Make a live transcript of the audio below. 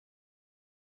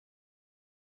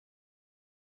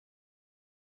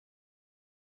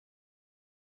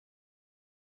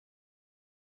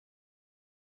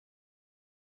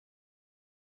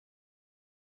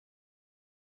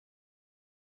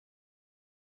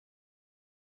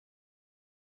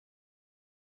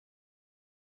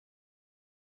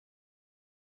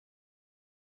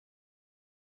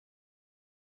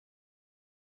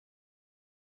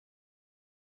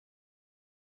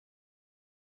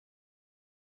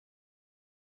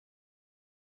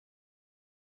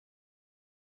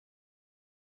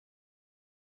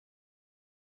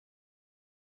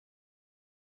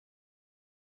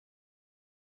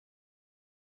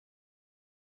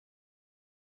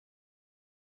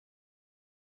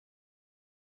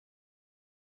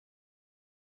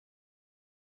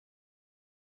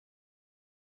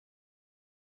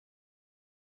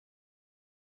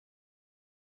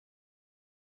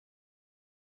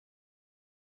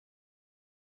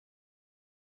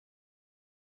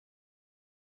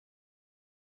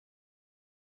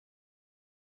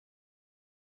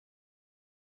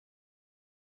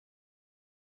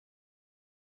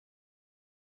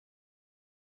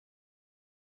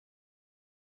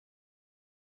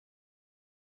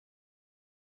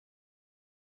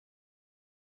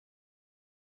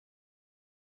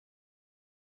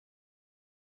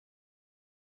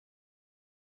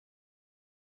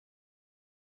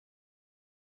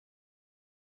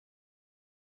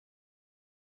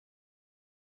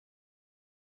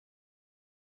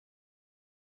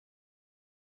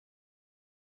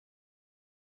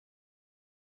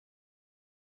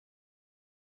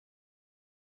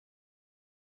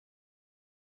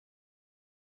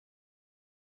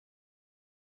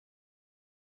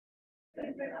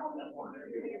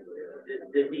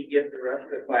Did he give the rest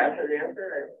of the class an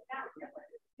answer?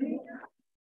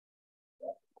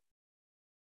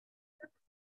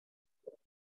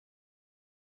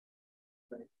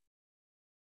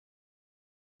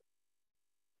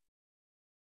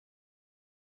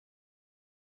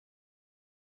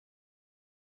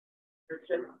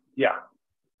 Yeah.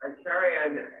 I'm sorry I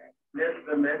missed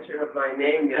the mention of my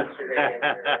name yesterday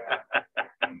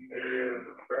in your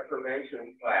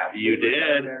Reformation class. You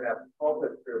did. At a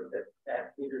pulpit group that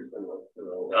Pat Peterson was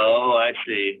doing. Oh, I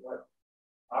see. What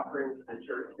offerings the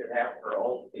church could have for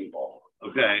old people.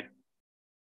 Okay.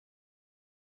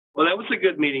 Well, that was a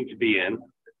good meeting to be in.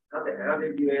 How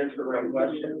did you answer my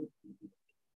question?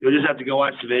 You'll just have to go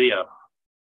watch the video.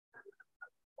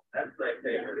 That's my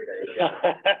favorite thing.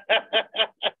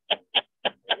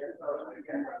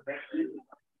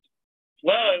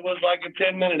 Well, it was like a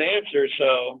 10-minute answer,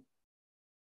 so.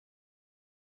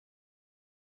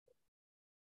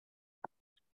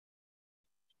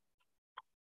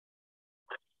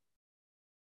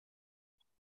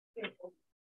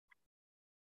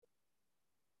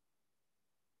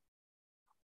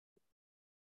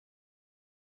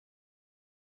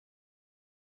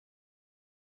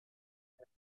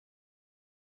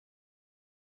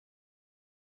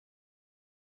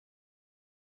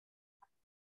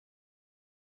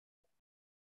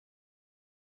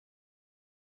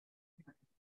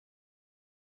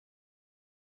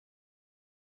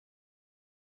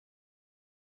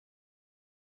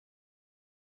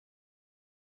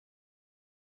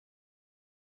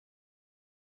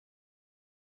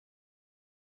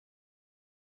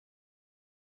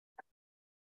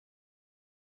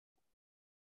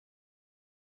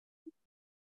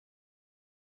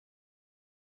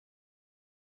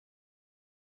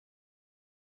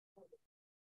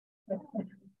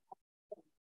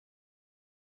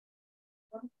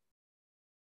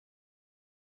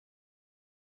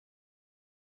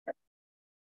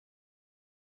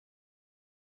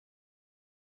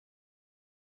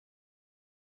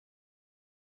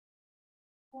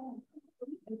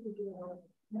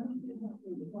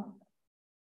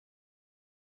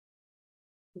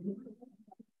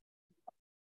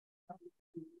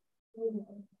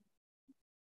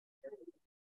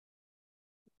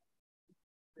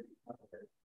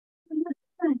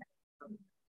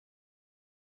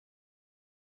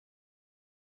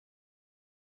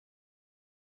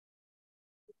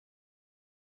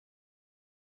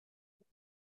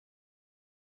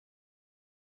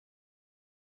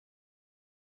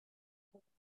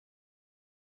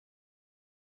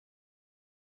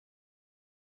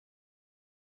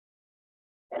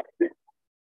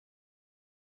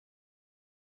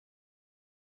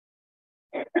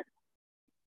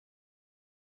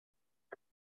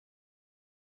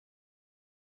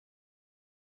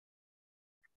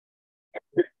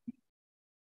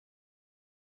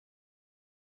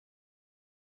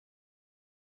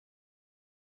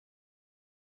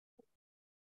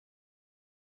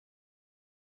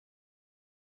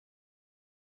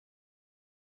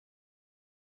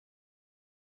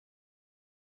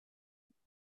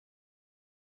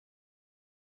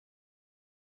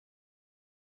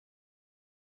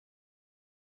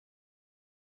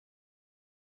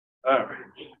 All right.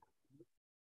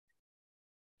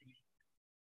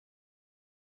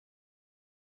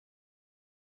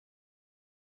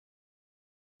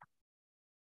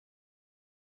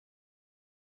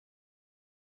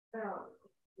 Oh.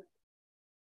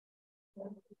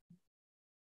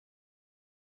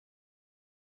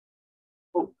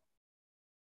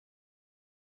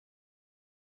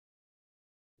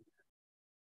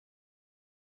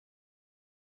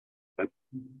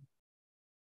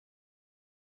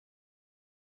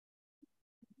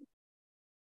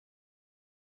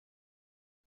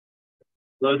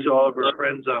 Hello to all of our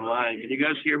friends online. Can you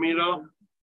guys hear me at all?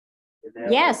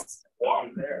 Yes.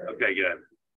 Okay, good.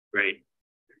 Great.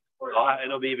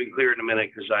 It'll be even clearer in a minute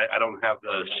because I don't have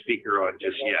the speaker on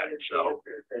just yet. So.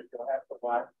 You'll have to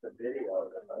watch the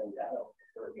video to find out.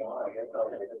 I guess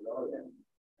I'll take a note then.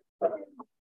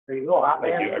 There you go.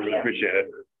 Thank you. I really appreciate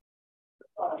it.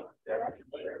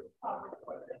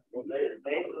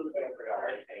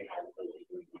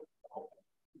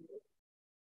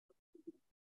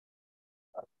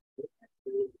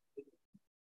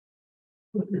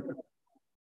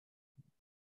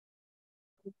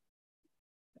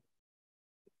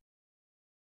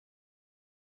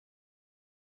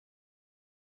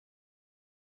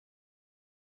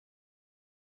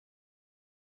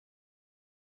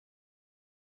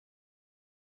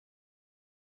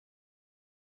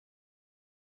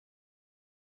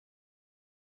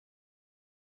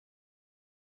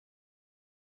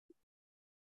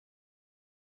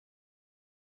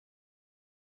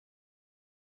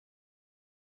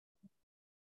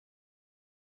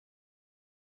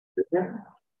 Good.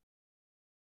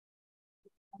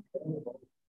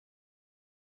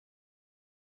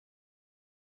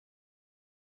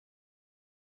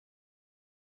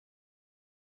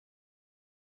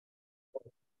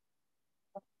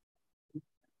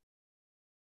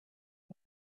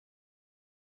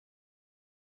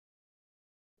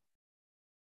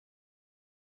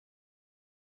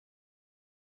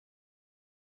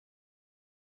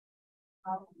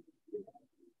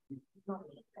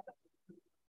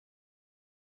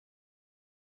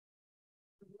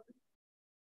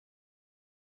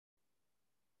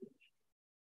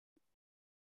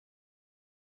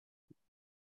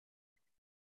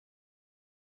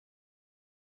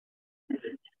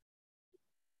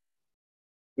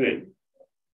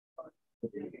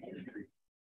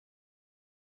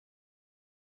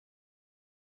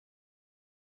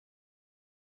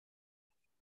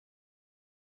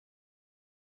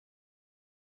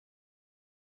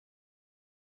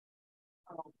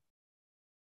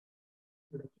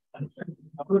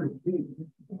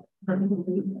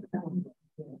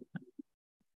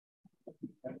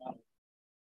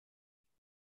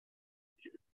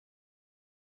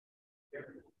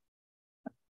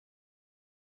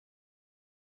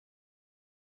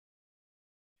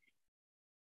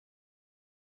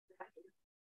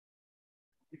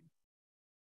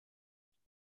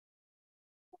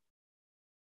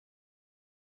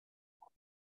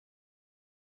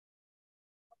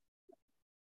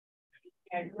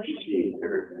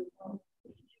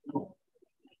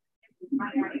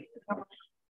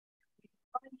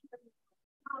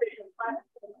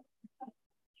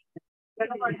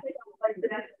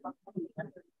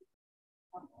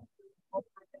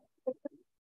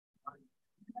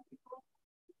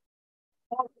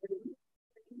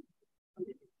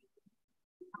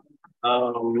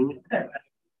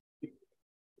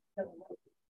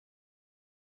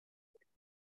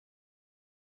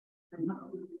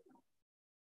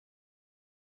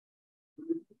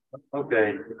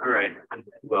 Okay, all right.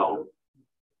 Well,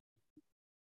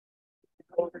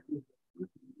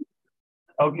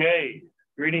 okay.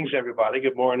 Greetings, everybody.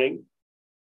 Good morning.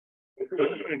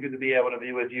 Good to be able to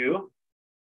be with you.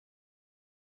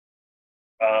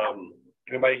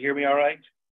 Everybody hear me all right?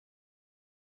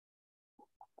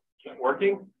 Is it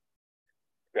working?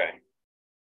 Okay.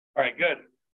 All right, good.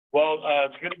 Well,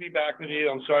 it's good to be back with you.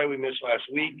 I'm sorry we missed last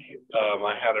week.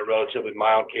 I had a relatively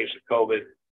mild case of COVID,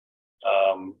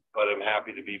 but I'm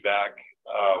happy to be back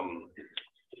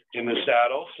in the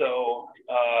saddle. So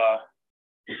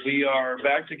we are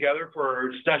back together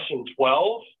for session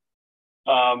 12.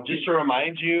 Just to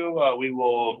remind you, we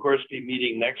will, of course, be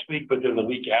meeting next week, but then the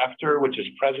week after, which is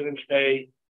President's Day,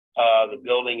 the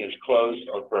building is closed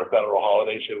for a federal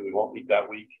holiday, so we won't meet that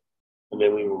week. And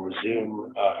then we will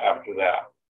resume after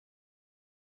that.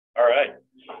 All right.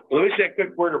 Well, let me say a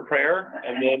quick word of prayer,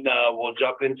 and then we'll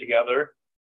jump in together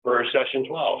for session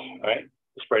 12. All right.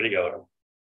 Let's pray together.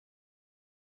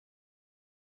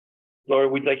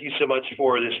 Lord, we thank you so much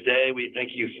for this day. We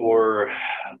thank you for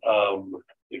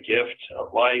the gift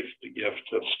of life, the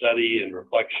gift of study and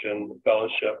reflection, and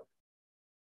fellowship.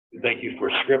 We thank you for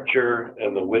scripture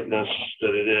and the witness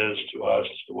that it is to us,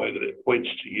 the way that it points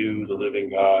to you, the living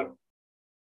God.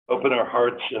 Open our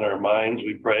hearts and our minds,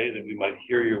 we pray, that we might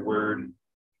hear your word and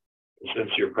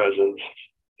sense your presence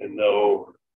and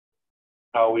know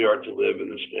how we are to live in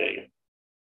this day.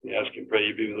 We ask and pray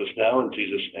you be with us now in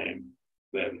Jesus' name.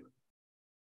 Amen.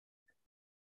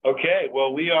 Okay,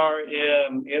 well, we are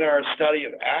in our study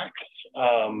of Acts,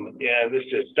 and this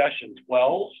is session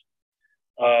 12.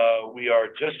 We are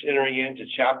just entering into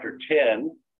chapter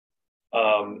 10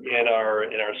 in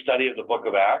our study of the book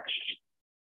of Acts.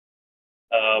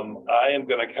 I am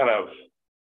going to kind of,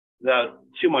 not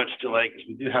too much delay because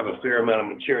we do have a fair amount of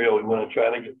material we want to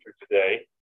try to get through today.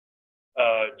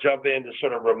 Jump in to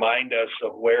sort of remind us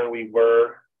of where we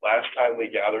were last time we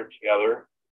gathered together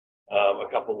a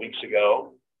couple of weeks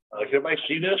ago. Can everybody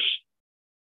see this?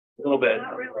 A little bit.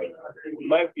 Not really.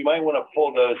 You might want to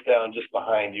pull those down just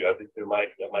behind you. I think that might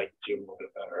zoom a little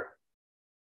bit better.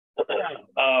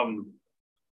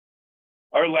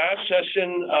 Our last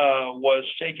session was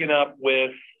taken up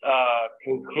with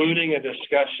concluding a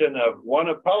discussion of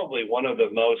probably one of the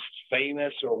most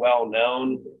famous or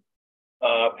well-known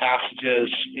passages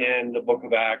in the book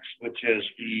of Acts, which is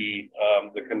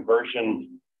the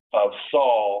conversion of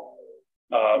Saul,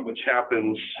 which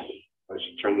happens. I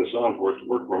should turn this on for it to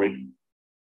work for me.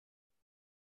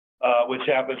 Which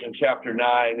happens in chapter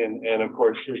 9, and of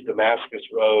course his Damascus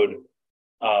Road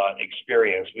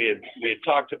experience. We had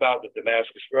talked about the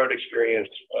Damascus Road experience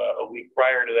a week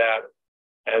prior to that,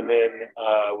 and then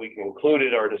we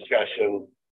concluded our discussion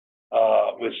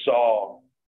with Saul.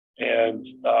 And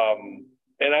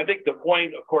I think the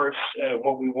point, of course,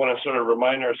 what we want to sort of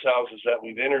remind ourselves is that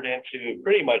we've entered into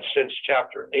pretty much since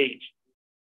chapter 8,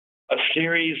 a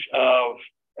series of,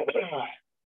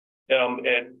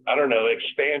 and I don't know,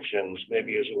 expansions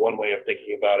maybe is one way of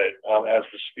thinking about it, as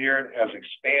the Spirit has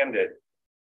expanded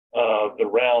the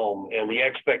realm and the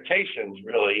expectations,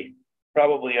 really,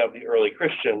 probably of the early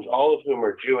Christians, all of whom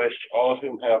are Jewish, all of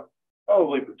whom have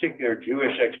probably particular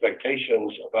Jewish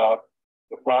expectations about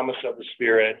the promise of the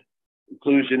Spirit,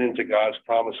 inclusion into God's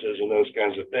promises and those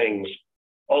kinds of things,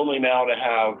 only now to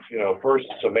have, first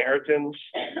Samaritans.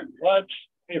 What?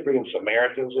 Hey, bringing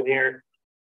Samaritans in here.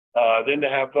 Then to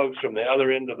have folks from the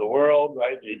other end of the world,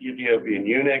 right? The Ethiopian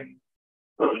eunuch.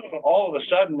 All of a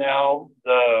sudden now,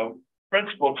 the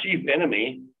principal chief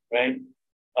enemy, right?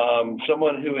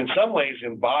 Someone who in some ways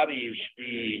embodies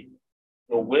the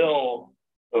will,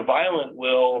 the violent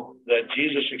will that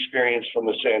Jesus experienced from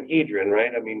the Sanhedrin,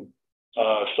 right? I mean,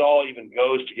 Saul even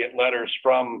goes to get letters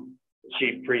from the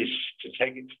chief priests to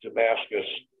take it to Damascus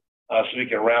so he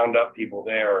can round up people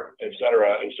there, et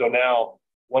cetera. And so now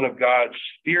one of God's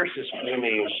fiercest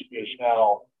enemies is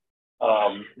now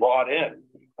brought in,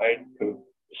 right?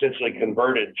 Essentially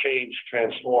converted, changed,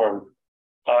 transformed.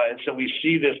 And so we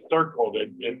see this circle,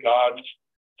 that God's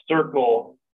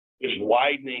circle is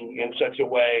widening in such a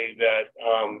way that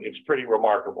it's pretty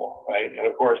remarkable, right? And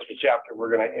of course, the chapter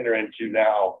we're going to enter into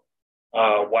now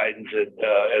widens it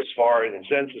as far in a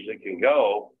sense as it can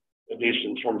go, at least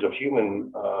in terms of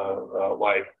human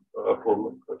life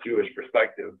from a Jewish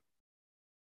perspective.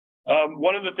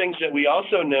 One of the things that we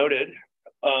also noted,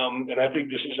 and I think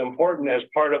this is important as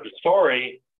part of the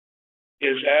story,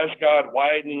 is as God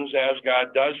widens, as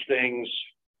God does things,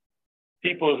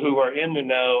 people who are in the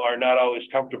know are not always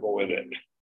comfortable with it,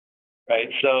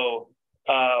 right? So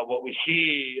what we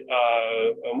see,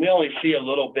 and we only see a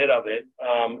little bit of it,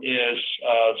 is,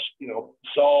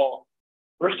 Saul,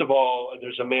 first of all,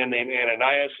 there's a man named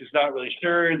Ananias who's not really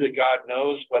sure that God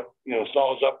knows what,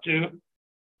 Saul's up to.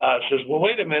 Says, well,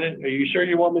 wait a minute, are you sure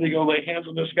you want me to go lay hands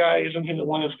on this guy? Isn't he the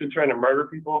one that's been trying to murder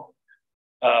people?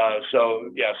 So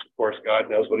yes, of course, God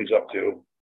knows what he's up to.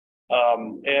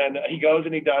 And he goes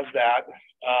and he does that.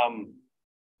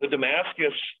 The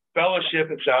Damascus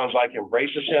fellowship, it sounds like,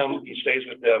 embraces him. He stays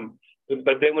with them.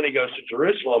 But then when he goes to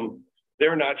Jerusalem,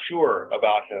 they're not sure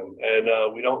about him.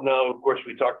 And we don't know. Of course,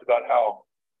 we talked about how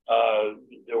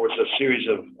there was a series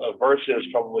of verses,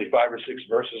 probably 5 or 6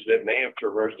 verses that may have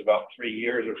traversed about 3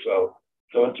 years or so.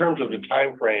 So in terms of the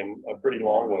time frame, a pretty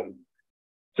long one.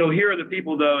 So here are the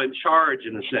people, though, in charge,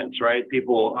 in a sense, right?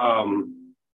 People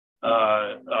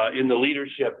in the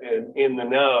leadership, in the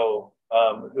know,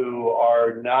 who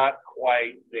are not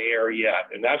quite there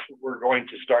yet. And that's what we're going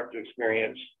to start to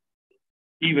experience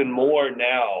even more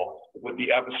now with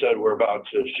the episode we're about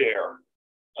to share.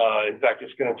 In fact,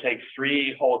 it's going to take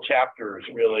 3 whole chapters,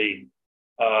 really,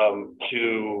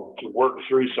 to work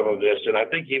through some of this. And I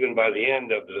think even by the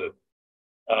end of the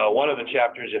one of the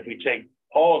chapters, if we take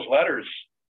Paul's letters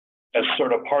as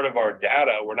sort of part of our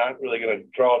data, we're not really going to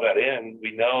draw that in.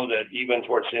 We know that even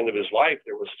towards the end of his life,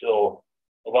 there was still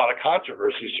a lot of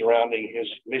controversy surrounding his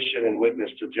mission and witness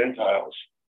to Gentiles.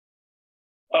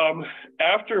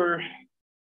 After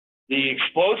the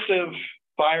explosive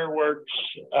fireworks,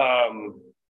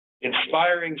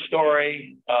 inspiring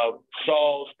story of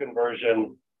Saul's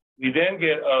conversion, we then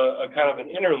get a kind of an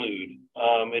interlude.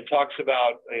 It talks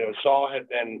about, Saul had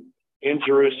been in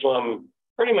Jerusalem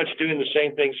pretty much doing the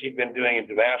same things he'd been doing in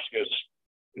Damascus,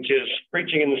 which is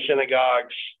preaching in the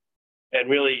synagogues and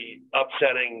really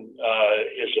upsetting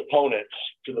his opponents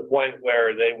to the point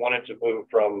where they wanted to move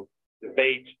from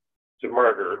debate to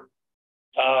murder.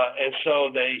 And so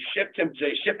they ship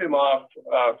him off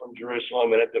from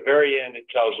Jerusalem. And at the very end, it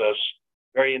tells us,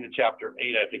 very end of chapter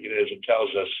 8, I think it is, it tells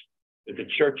us that the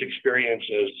church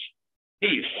experiences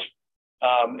peace.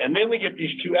 And then we get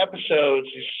these 2 episodes,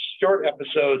 these short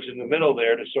episodes in the middle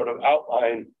there to sort of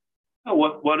outline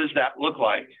what does that look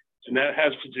like. And that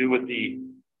has to do with the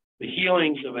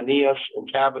healings of Aeneas and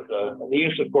Tabitha.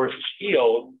 Aeneas, of course, is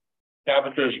healed.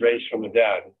 Tabitha is raised from the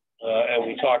dead. And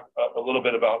we talked a little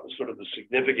bit about sort of the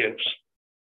significance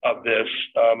of this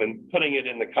and putting it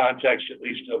in the context, at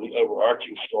least, of the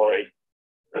overarching story.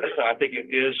 I think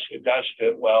it does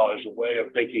fit well as a way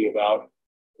of thinking about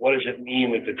what does it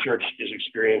mean that the church is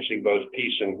experiencing both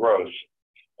peace and growth.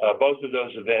 Both of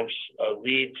those events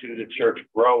lead to the church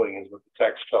growing, is what the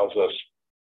text tells us.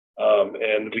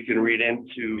 And we can read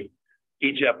into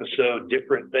each episode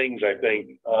different things, I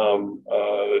think, to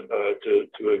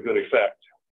a good effect.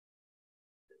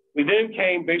 We then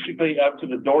came basically up to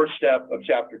the doorstep of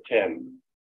chapter 10.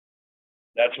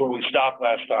 That's where we stopped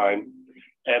last time.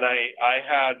 And I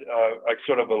had a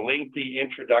sort of a lengthy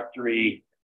introductory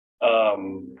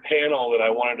panel that I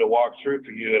wanted to walk through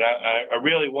for you. And I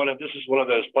really wanted, this is one of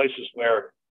those places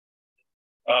where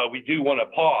we do want to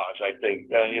pause, I think.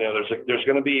 There's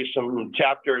going to be some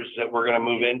chapters that we're going to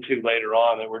move into later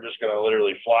on that we're just going to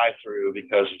literally fly through,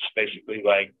 because it's basically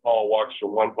like Paul walks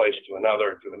from one place to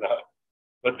another.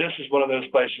 But this is one of those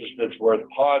places that's worth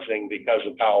pausing because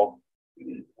of how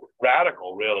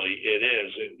radical really it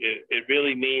is. It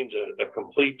really means a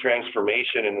complete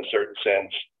transformation in a certain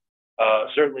sense,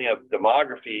 certainly of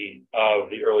demography of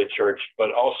the early church,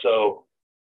 but also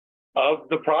of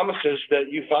the promises that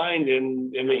you find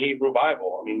in the Hebrew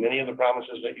Bible. I mean, many of the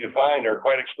promises that you find are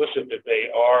quite explicit that they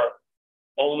are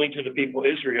only to the people of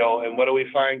Israel. And what do we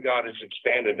find? God has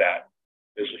expanded that,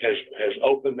 has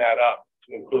opened that up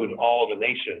to include all the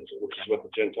nations, which is what the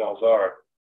Gentiles are.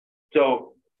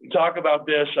 So we talk about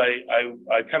this.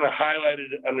 I kind of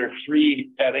highlighted it under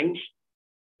three headings.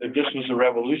 That this was a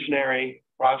revolutionary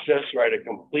process, right? A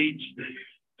complete,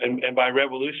 and by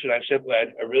revolution, I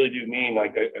really do mean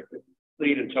like a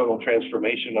complete and total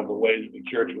transformation of the way that the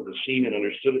church would have seen and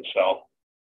understood itself.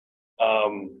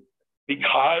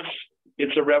 Because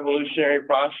it's a revolutionary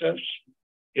process,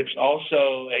 it's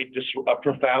also a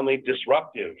profoundly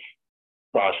disruptive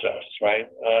process, right?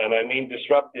 And I mean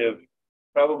disruptive,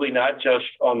 probably not just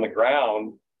on the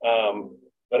ground,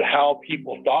 but how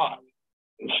people thought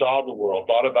and saw the world,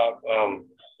 thought about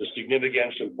the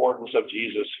significance, importance of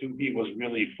Jesus, who he was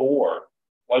really for.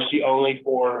 Was he only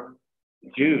for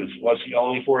Jews? Was he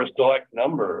only for a select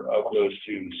number of those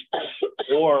Jews?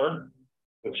 Or,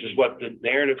 which is what the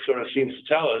narrative sort of seems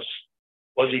to tell us,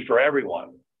 was he for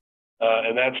everyone?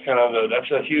 And that's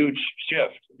that's a huge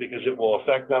shift, because it will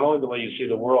affect not only the way you see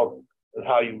the world, but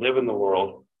how you live in the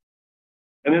world.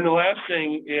 And then the last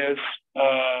thing is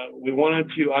we wanted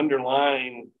to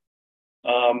underline,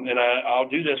 and I'll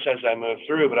do this as I move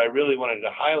through, but I really wanted to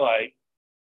highlight,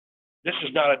 this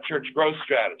is not a church growth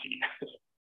strategy.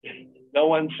 No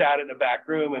one sat in the back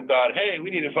room and thought, hey,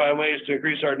 we need to find ways to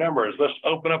increase our numbers. Let's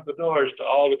open up the doors to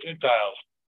all the Gentiles,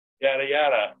 yada,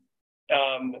 yada.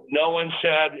 No one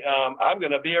said, I'm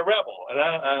going to be a rebel, and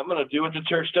I'm going to do what the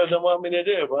church doesn't want me to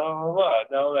do, blah, blah, blah.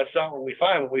 No, that's not what we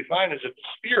find. What we find is that the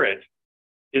Spirit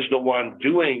is the one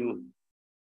doing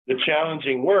the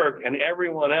challenging work, and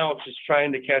everyone else is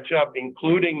trying to catch up,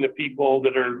 including the people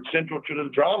that are central to the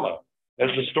drama. As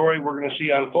the story we're going to see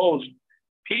unfolds,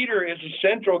 Peter is a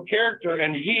central character,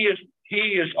 and he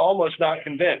is almost not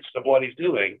convinced of what he's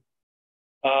doing.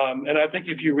 And I think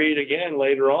if you read again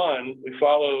later on, we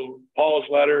follow Paul's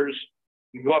letters,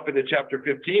 we go up into chapter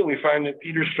 15, we find that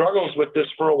Peter struggles with this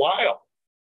for a while.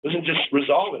 It doesn't just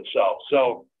resolve itself.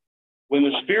 So when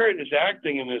the Spirit is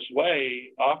acting in this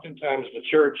way, oftentimes the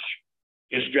church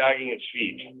is dragging its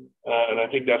feet. And I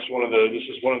think this is one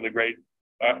of the great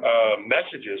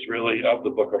messages, really, of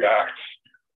the book of Acts.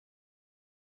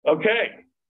 Okay,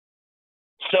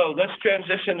 so let's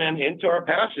transition then into our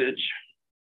passage.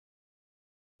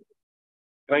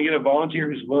 Can I get a volunteer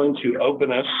who's willing to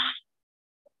open us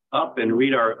up and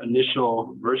read our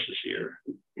initial verses here?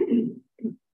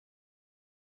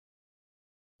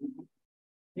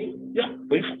 Yeah,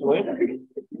 please. I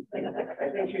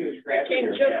think she was scratching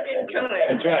her Came just in time.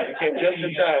 That's right, you came just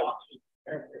in time.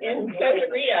 In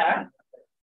Caesarea,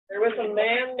 there was a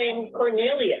man named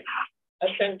Cornelius, a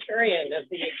centurion of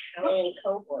the Italian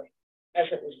cohort, as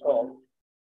it was called.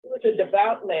 He was a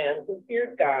devout man who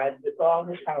feared God with all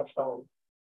his household.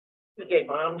 He gave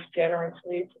alms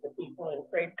generously to the people and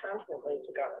prayed constantly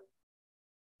to God.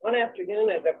 One afternoon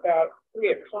at about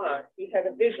 3 o'clock, he had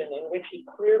a vision in which he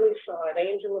clearly saw an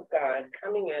angel of God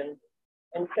coming in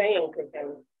and saying to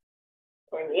him,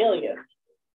 Cornelius.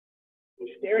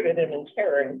 He stared at him in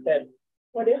terror and said,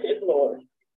 "What is it, Lord?"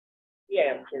 He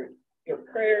answered, "Your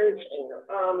prayers and your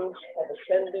alms have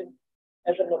ascended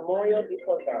as a memorial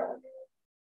before God.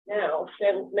 Now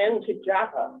send men to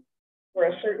Joppa for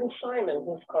a certain Simon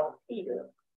who's called Peter.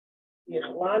 He is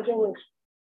lodging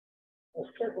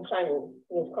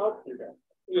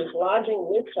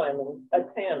with Simon, a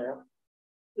tanner,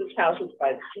 whose house is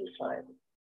by the seaside."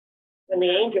 When the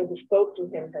angel who spoke to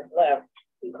him had left,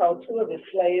 he called 2 of his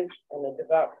slaves and a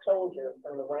devout soldier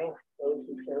from the ranks of those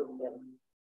who served him.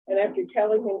 And after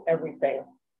telling him everything,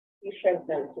 he sent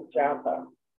them to Joppa.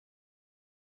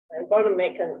 I'm going to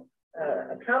make a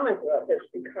comment about this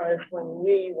because when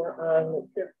we were on the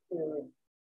trip to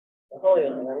the Holy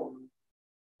Land,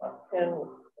 10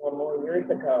 or more years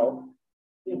ago,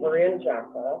 we were in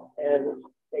Joppa, and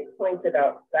they pointed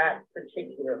out that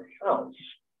particular house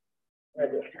where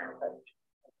this happened.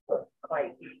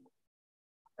 Quite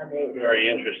Amazing. Very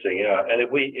interesting, yeah. And if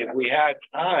we had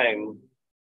time,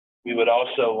 we would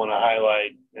also want to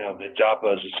highlight, that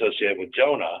Joppa is associated with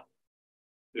Jonah,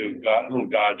 whom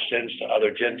God sends to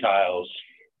other Gentiles,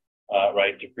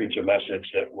 right, to preach a message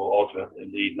that will ultimately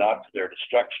lead not to their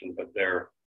destruction, but their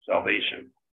salvation.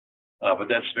 But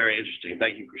that's very interesting.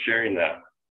 Thank you for sharing that.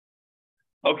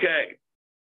 Okay.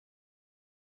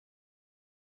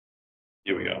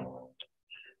 Here we go.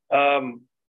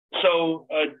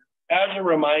 As a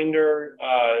reminder,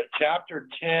 chapter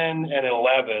 10 and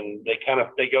 11,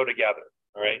 they go together,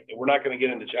 all right? We're not going to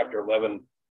get into chapter 11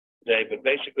 today, but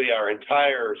basically our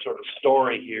entire sort of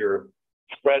story here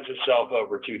spreads itself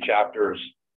over 2 chapters.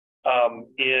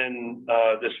 In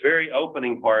this very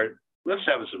opening part, let's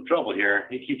having some trouble here.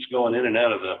 He keeps going in and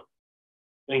out of the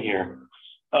thing here.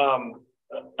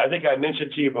 I think I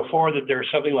mentioned to you before that there's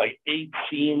something like 8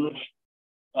 scenes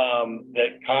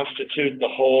that constitute the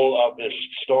whole of this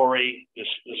story, this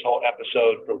whole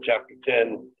episode from chapter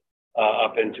 10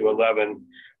 up into 11.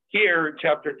 Here,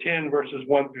 chapter 10, verses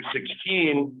 1 through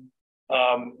 16,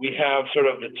 we have sort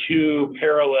of the 2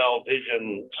 parallel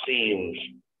vision scenes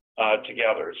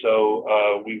together.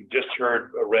 So we just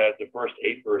read the first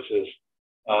 8 verses.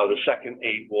 The second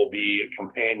 8 will be a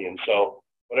companion. So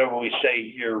whatever we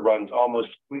say here runs almost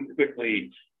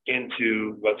quickly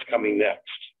into what's coming next.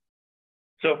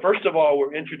 So first of all,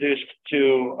 we're introduced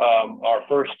to our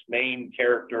first main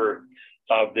character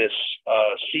of this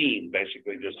scene,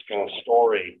 basically this kind of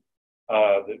story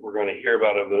that we're going to hear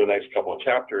about over the next couple of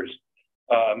chapters,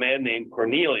 a man named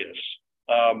Cornelius.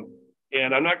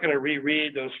 And I'm not going to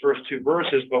reread those first 2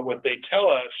 verses, but what they tell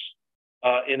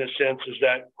us, in a sense, is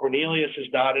that Cornelius is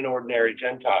not an ordinary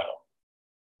Gentile.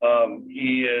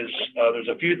 He is, there's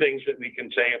a few things that we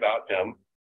can say about him.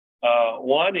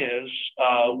 One is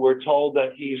we're told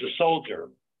that he's a soldier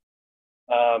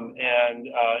and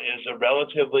is a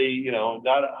relatively,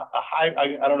 not a high,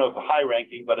 I don't know if a high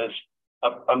ranking, but is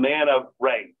a man of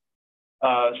rank.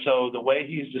 So the way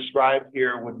he's described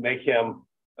here would make him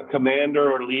a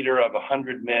commander or leader of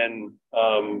 100 men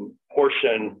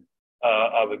portion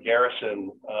of a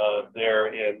garrison there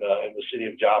in the city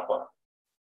of Joppa.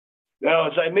 Now,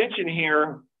 as I mentioned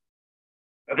here,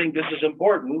 I think this is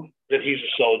important that he's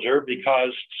a soldier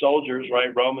because soldiers,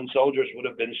 right, Roman soldiers would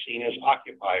have been seen as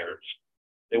occupiers.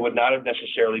 They would not have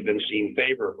necessarily been seen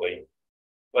favorably.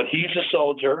 But he's a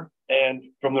soldier, and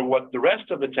from what the rest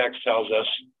of the text tells us,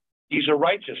 he's a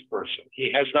righteous person.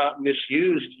 He has not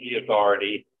misused the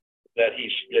authority that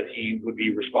he would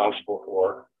be responsible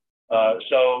for.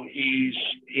 So he's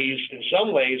in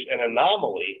some ways an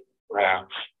anomaly,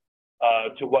 perhaps,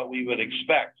 to what we would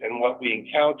expect and what we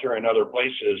encounter in other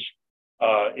places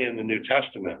in the New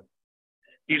Testament.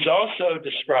 He's also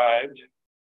described,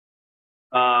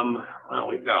 well,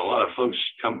 we've got a lot of folks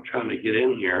trying to get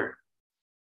in here.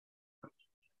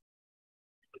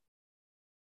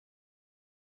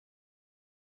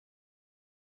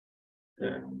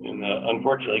 And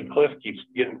unfortunately, Cliff keeps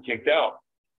getting kicked out.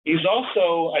 He's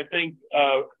also, I think,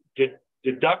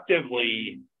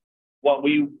 deductively what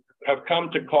we have come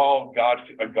to call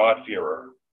a God-fearer.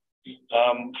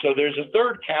 So there's a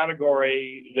third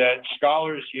category that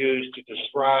scholars use to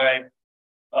describe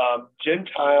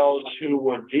Gentiles who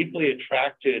were deeply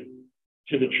attracted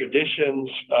to the traditions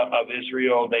of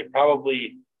Israel. They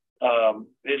probably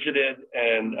visited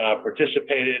and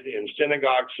participated in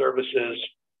synagogue services.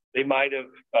 They might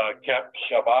have kept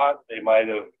Shabbat. They might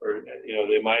have,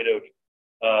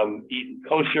 eaten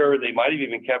kosher. They might have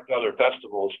even kept other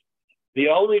festivals. The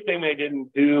only thing they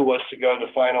didn't do was to go the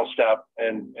final step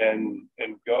and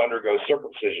undergo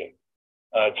circumcision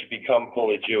to become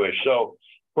fully Jewish. So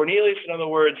Cornelius, in other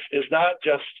words, is not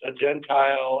just a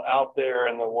Gentile out there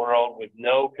in the world with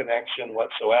no connection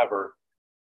whatsoever.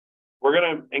 We're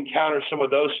going to encounter some of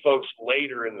those folks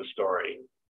later in the story.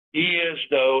 He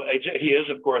is,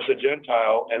 of course, a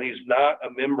Gentile, and he's not a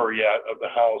member yet of the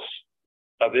house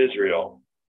of Israel.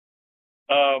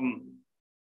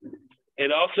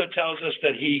 It also tells us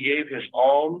that he gave his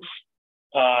alms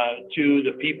to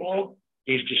the people.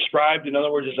 He's described, in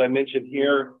other words, as I mentioned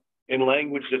here, in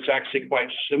language that's actually quite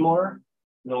similar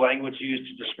to the language used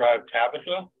to describe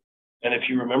Tabitha. And if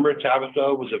you remember,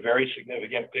 Tabitha was a very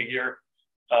significant figure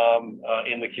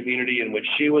in the community in which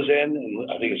she was in,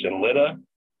 and I think it's in Lydda,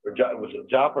 or was it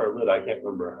Joppa or Lydda? I can't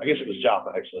remember. I guess it was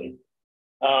Joppa, actually.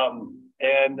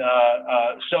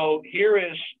 So here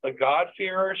is a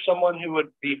God-fearer, someone who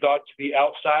would be thought to be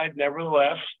outside,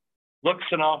 nevertheless, looks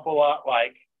an awful lot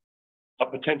like a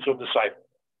potential disciple,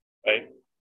 right?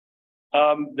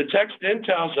 The text then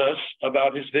tells us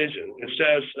about his vision. It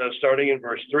says, starting in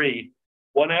verse 3,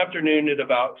 One afternoon at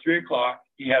about 3 o'clock,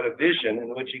 he had a vision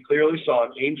in which he clearly saw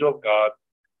an angel of God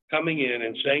coming in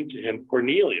and saying to him,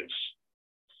 Cornelius.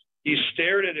 He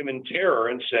stared at him in terror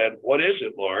and said, what is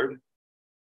it, Lord?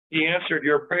 He answered,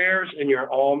 your prayers and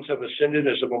your alms have ascended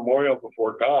as a memorial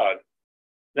before God.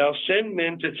 Now send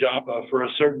men to Joppa for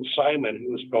a certain Simon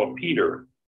who is called Peter.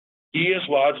 He is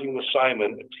lodging with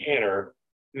Simon, a tanner,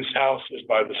 whose house is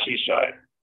by the seaside.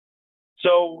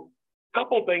 So a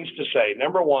couple things to say.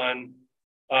 Number one,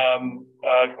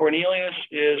 Cornelius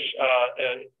is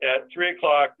at 3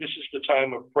 o'clock. This is the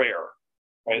time of prayer,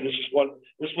 right?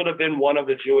 This would have been one of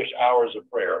the Jewish hours of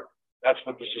prayer. That's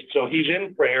what this is. So he's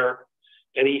in prayer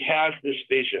and he has this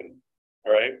vision,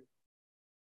 all right?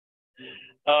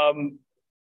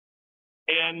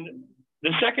 And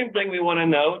the second thing we want to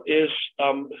note is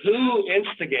who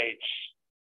instigates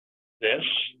this?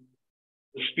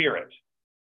 The Spirit.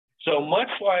 So much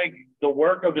like the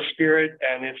work of the Spirit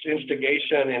and its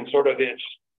instigation and sort of its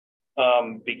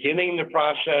beginning the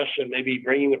process and maybe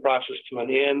bringing the process to an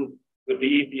end with the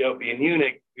Ethiopian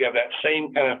eunuch, we have that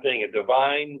same kind of thing, a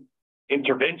divine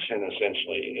intervention,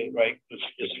 essentially, right?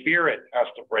 The Spirit has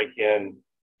to break in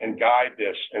and guide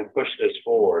this and push this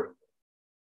forward.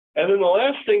 And then the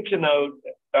last thing to note,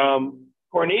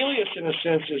 Cornelius, in a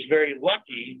sense, is very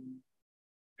lucky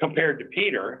compared to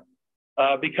Peter,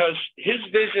 because his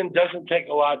vision doesn't take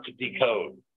a lot to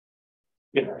decode.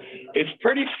 It's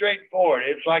pretty straightforward.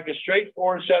 It's like a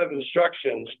straightforward set of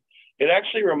instructions. It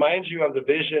actually reminds you of the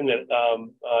vision that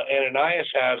Ananias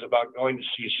has about going to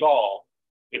see Saul.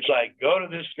 It's like, go to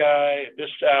this guy at this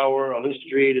hour on this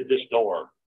street at this door.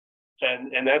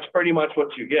 And that's pretty much what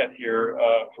you get here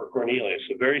for Cornelius.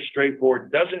 A very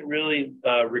straightforward, doesn't really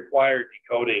require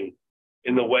decoding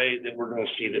in the way that we're going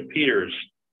to see that Peter's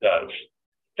does.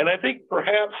 And I think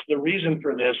perhaps the reason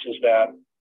for this is that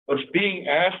what's being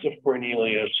asked of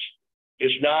Cornelius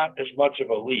is not as much of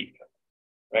a leap,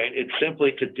 right? It's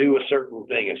simply to do a certain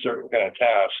thing, a certain kind of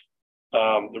task,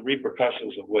 the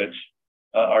repercussions of which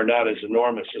are not as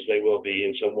enormous as they will be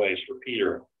in some ways for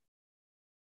Peter.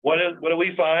 What do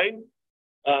we find?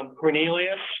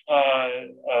 Cornelius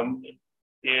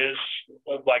is,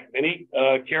 like many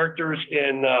characters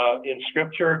in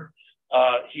Scripture,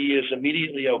 he is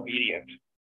immediately obedient,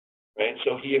 right?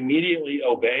 So he immediately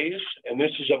obeys, and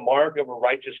this is a mark of a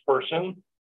righteous person.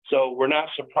 So we're not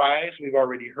surprised. We've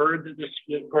already heard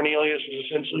that Cornelius is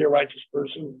essentially a righteous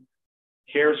person,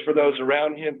 cares for those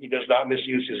around him. He does not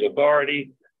misuse his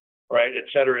authority, right, et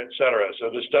cetera, et cetera. So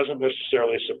this doesn't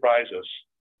necessarily surprise us.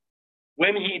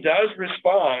 When he does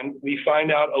respond, we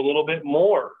find out a little bit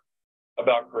more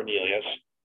about Cornelius,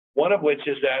 one of which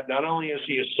is that not only is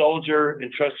he a soldier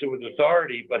entrusted with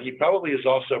authority, but he probably is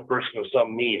also a person of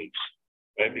some means,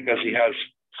 right? Because he has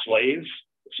slaves,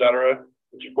 et cetera,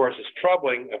 which of course is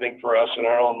troubling, I think, for us in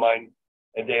our own mind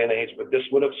and day and age, but this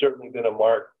would have certainly been a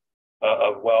mark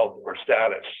of wealth or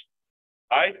status.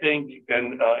 I think,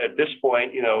 and at this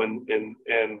point, you know,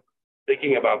 in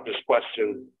thinking about this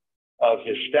question of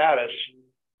his status,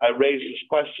 I raise this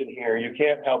question here. You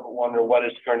can't help but wonder, what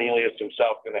is Cornelius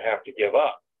himself going to have to give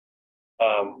up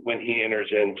when he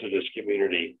enters into this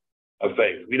community of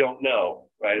faith? We don't know,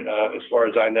 right? As far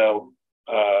as I know,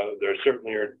 there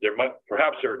certainly are,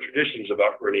 perhaps there are traditions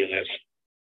about Cornelius,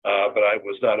 but I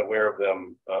was not aware of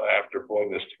them after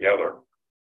pulling this together.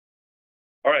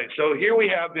 All right, so here we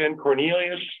have then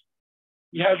Cornelius.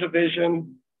 He has a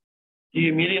vision. He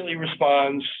immediately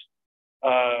responds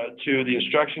to the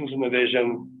instructions in the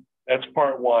vision. That's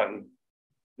part one.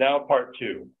 Now part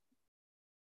two.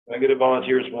 Can I get a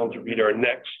volunteers willing to read our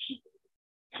next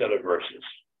set of verses?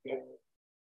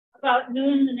 About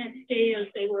noon the next day, as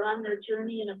they were on their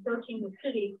journey and approaching the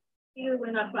city, Peter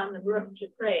went up on the roof to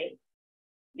pray.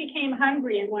 He became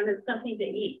hungry and wanted something to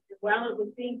eat. And while it was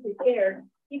being prepared,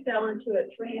 he fell into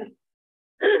a trance.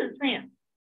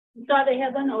 He saw the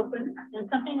heaven open and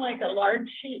something like a large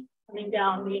sheet coming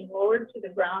down, being lowered to the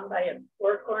ground by its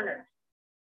four corners.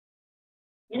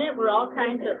 In it were all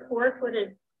kinds of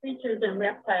four-footed creatures and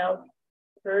reptiles,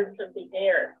 birds of the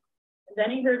air. And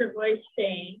then he heard a voice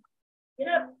saying, "Get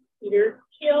up, Peter,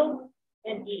 kill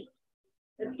and eat."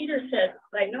 But Peter said,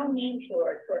 "By no means,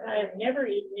 Lord, for I have never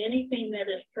eaten anything that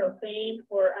is profane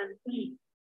or unclean."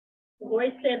 The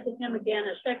voice said to him again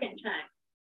a second time,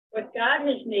 "What God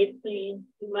has made clean,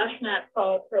 you must not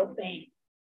call profane."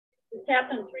 This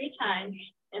happened 3 times,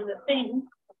 and the thing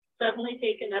suddenly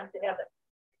taken up to heaven.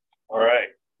 All right.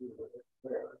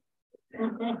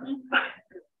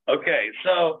 Okay,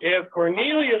 so if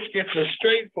Cornelius gets a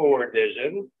straightforward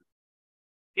vision,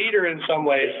 Peter in some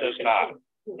ways does not,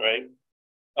 right?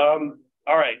 All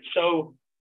right, so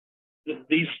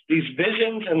these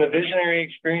visions and the visionary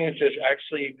experiences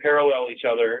actually parallel each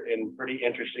other in pretty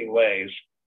interesting ways.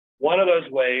 One of those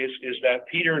ways is that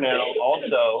Peter now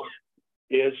also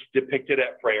is depicted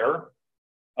at prayer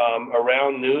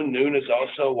around noon. Noon is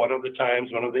also one of the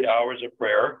times, one of the hours of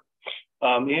prayer.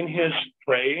 In his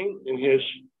praying, in his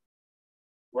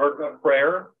work of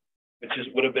prayer, which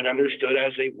would have been understood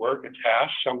as a work, a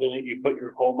task, something that you put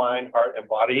your whole mind, heart, and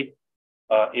body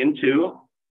into,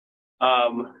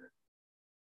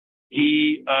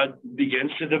 he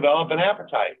begins to develop an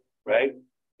appetite, right?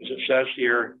 As it says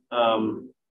here,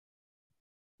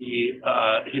 he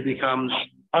becomes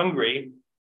hungry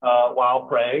while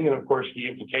praying, and of course, the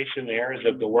implication there is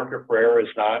that the work of prayer is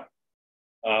not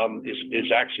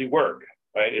is actually work,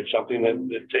 right? It's something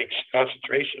that takes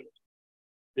concentration.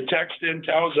 The text then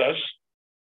tells us,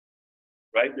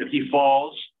 right, that he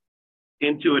falls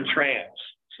into a trance.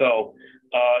 So,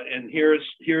 and here's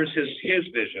his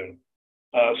vision,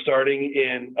 starting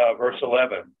in verse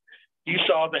 11. He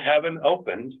saw the heaven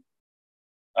opened.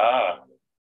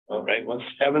 All right. When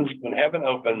heaven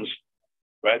opens,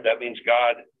 right, that means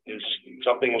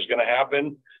something is going to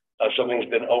happen. Something's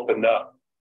been opened up.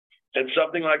 And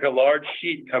something like a large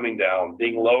sheet coming down,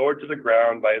 being lowered to the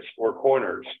ground by its four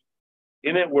corners.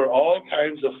 In it were all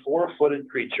kinds of four-footed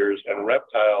creatures and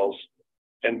reptiles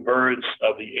and birds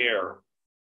of the air.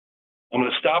 I'm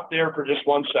going to stop there for just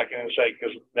 1 second and say,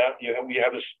 because now we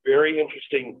have this very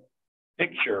interesting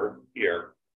picture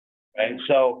here. And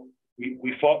so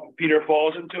Peter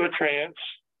falls into a trance,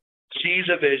 sees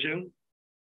a vision,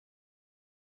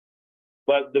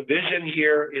 but the vision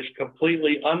here is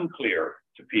completely unclear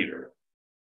to Peter.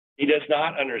 He does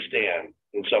not understand,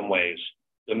 in some ways,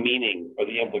 the meaning or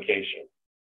the implication.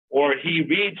 Or he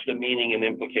reads the meaning and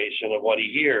implication of what he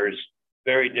hears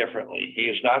very differently. He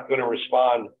is not going to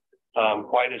respond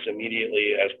quite as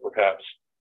immediately as perhaps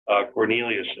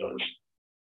Cornelius does.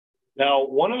 Now,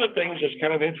 one of the things that's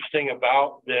kind of interesting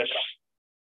about this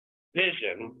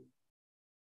vision,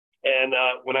 and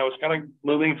when I was kind of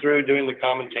moving through doing the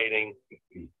commentating,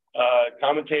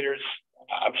 commentators,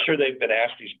 I'm sure they've been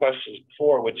asked these questions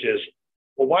before, which is,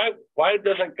 well, why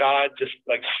doesn't God just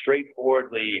like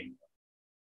straightforwardly,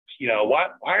 why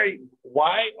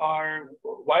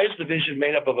is the vision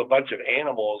made up of a bunch of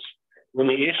animals when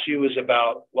the issue is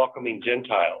about welcoming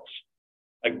Gentiles?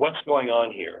 Like, what's going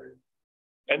on here?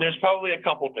 And there's probably a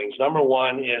couple things. Number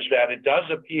one is that it does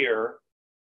appear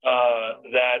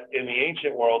that in the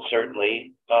ancient world,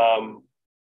 certainly,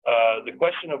 the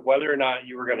question of whether or not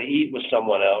you were going to eat with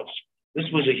someone else, this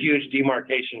was a huge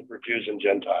demarcation for Jews and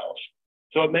Gentiles.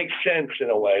 So it makes sense in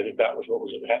a way that was what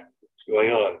was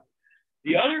going on.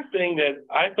 The other thing that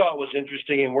I thought was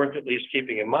interesting and worth at least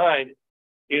keeping in mind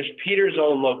is Peter's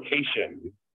own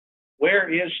location. Where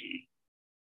is he?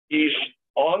 He's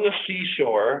on the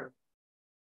seashore.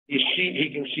 He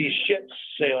can see ships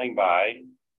sailing by.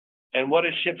 And what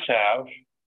do ships have?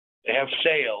 They have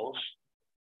sails.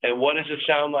 And what does it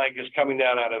sound like is coming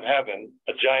down out of heaven?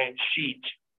 A giant sheet,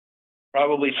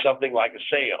 probably something like a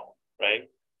sail, right?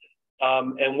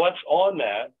 And what's on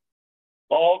that?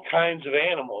 All kinds of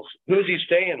animals. Who's he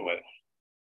staying with?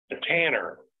 A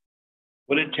tanner.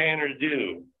 What did Tanner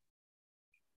do?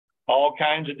 All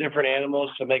kinds of different animals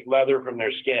to make leather from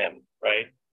their skin, right?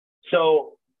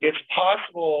 So it's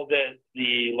possible that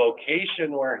the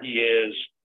location where he is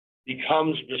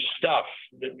becomes the stuff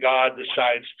that God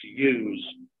decides to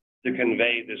use to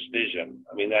convey this vision.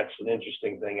 I mean, that's an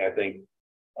interesting thing, I think,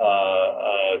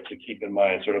 to keep in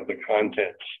mind, sort of the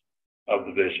contents of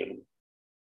the vision.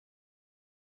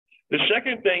 The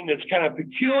second thing that's kind of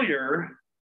peculiar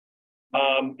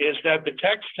is that the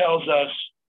text tells us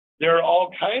there are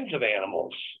all kinds of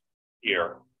animals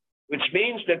here, which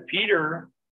means that Peter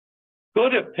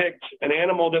could have picked an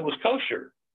animal that was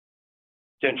kosher,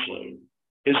 potentially.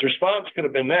 His response could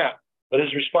have been that, but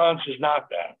his response is not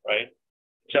that, right?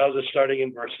 It tells us starting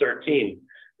in verse 13.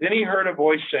 Then he heard a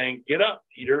voice saying, "Get up,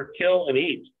 Peter, kill and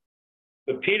eat."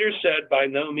 But Peter said, "By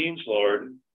no means,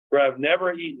 Lord, for I've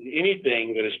never eaten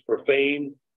anything that is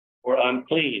profane or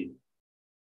unclean."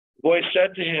 The voice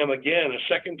said to him again a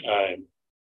second time,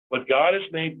 "What God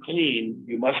has made clean,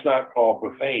 you must not call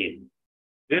profane."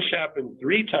 This happened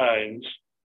 3 times,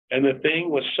 and the thing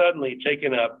was suddenly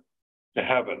taken up to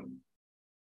heaven.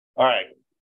 All right.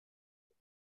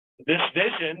 This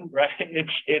vision, right?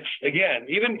 It's again,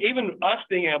 even us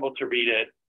being able to read it,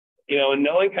 and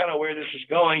knowing kind of where this is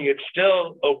going, it's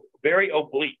still very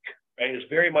oblique, right? It's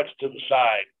very much to the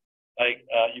side. Like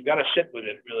you've got to sit with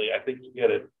it, really, I think, to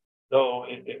get it. So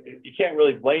you can't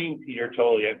really blame Peter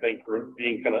totally, I think, for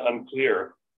being kind of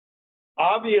unclear.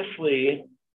 Obviously,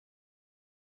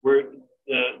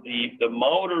 the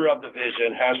motor of the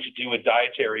vision has to do with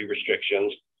dietary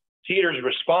restrictions. Peter's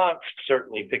response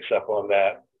certainly picks up on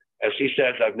that, as he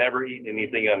says, "I've never eaten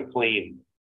anything unclean."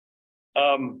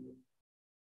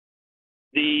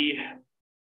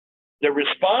 The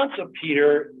response of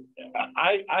Peter,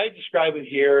 I describe it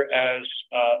here as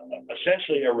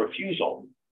essentially a refusal.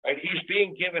 Right? He's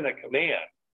being given a command,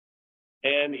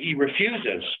 and he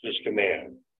refuses this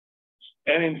command.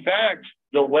 And in fact,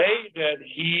 the way that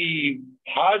he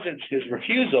posits his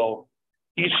refusal,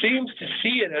 he seems to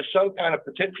see it as some kind of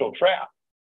potential trap.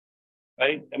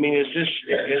 Right? I mean, is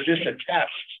this a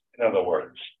test? In other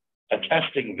words, a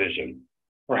testing vision?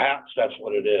 Perhaps that's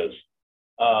what it is.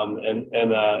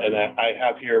 And I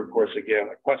have here, of course, again,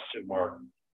 a question mark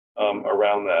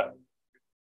around that.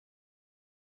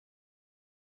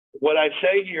 What I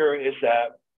say here is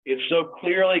that it so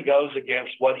clearly goes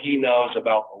against what he knows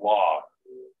about the law.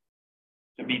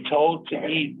 To be told to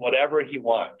eat whatever he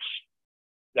wants,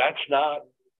 that's not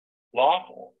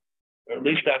lawful. Or at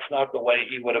least that's not the way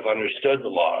he would have understood the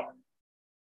law.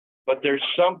 But there's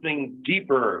something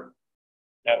deeper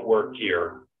at work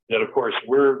here that, of course,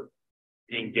 we're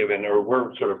being given, or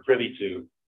we're sort of privy to,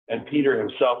 and Peter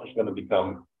himself is going to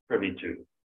become privy to,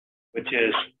 which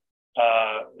is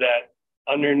that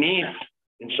underneath,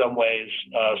 in some ways,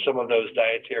 some of those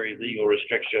dietary legal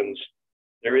restrictions,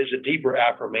 there is a deeper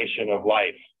affirmation of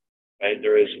life. Right?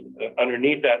 There is,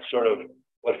 underneath that sort of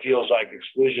what feels like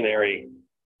exclusionary,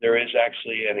 there is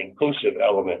actually an inclusive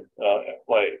element at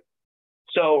play.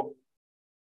 So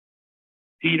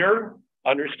Peter,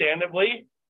 understandably,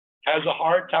 has a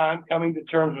hard time coming to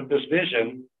terms with this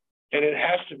vision, and it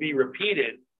has to be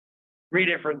repeated 3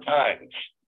 different times.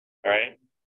 All right?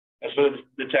 That's what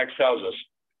the text tells us.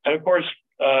 And of course,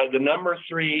 the number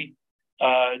 3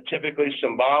 typically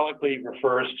symbolically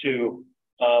refers to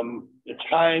the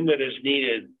time that is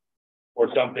needed for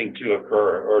something to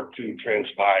occur or to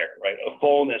transpire, right? A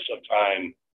fullness of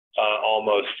time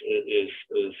almost is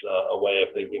a way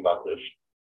of thinking about this.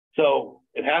 So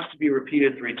it has to be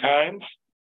repeated 3 times.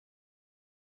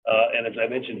 And as I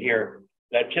mentioned here,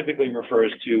 that typically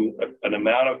refers to an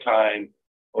amount of time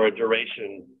or a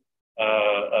duration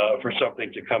for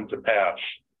something to come to pass.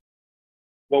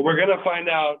 What we're going to find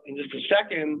out in just a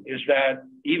second is that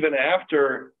even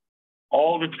after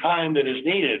all the time that is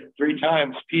needed, 3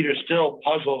 times, Peter still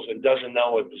puzzles and doesn't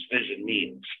know what this vision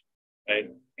means. Right?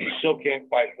 He still can't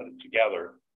quite put it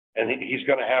together. And he's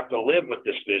going to have to live with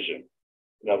this vision.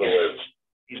 In other words,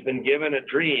 he's been given a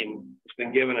dream, he's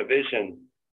been given a vision,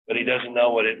 but he doesn't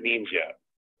know what it means yet.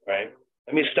 Right?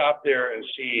 Let me stop there and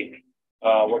see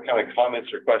what kind of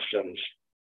comments or questions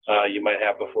you might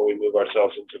have before we move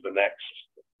ourselves into the next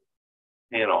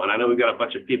panel. And I know we've got a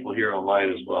bunch of people here online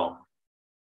as well.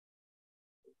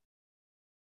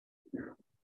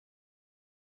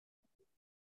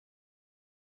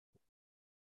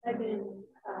 I've been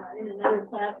in another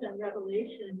class on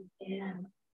Revelation, and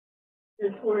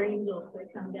there's 4 angels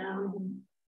that come down in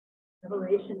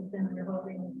Revelations, and they're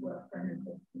holding the 4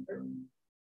 furnaces.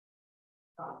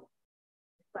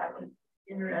 That was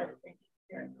interesting.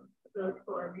 Those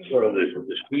 4 angels. Sort of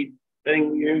the sweet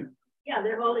thing here. Yeah,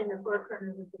 they're holding the 4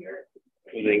 corners of the earth.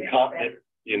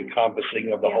 The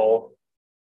encompassing of the whole.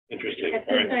 Interesting. At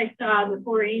first I saw the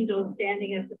 4 angels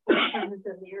standing at the 4 corners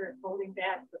of the earth, holding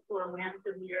back the 4 winds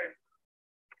of the earth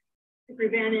to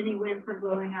prevent any wind from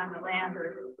blowing on the land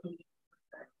or the sea.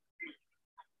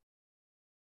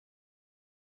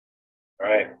 All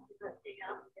right.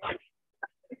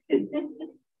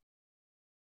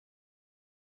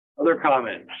 Other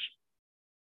comments?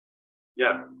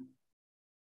 Yeah.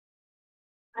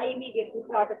 I immediately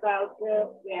thought about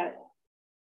where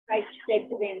Christ said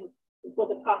to them, before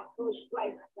the cock crews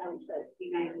twice, thou shalt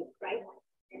deny me, Christ.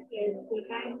 And here 3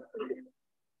 times,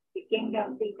 he came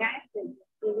down 3 times, and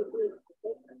he refused to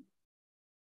take them.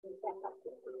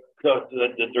 So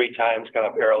the 3 times kind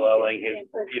of paralleling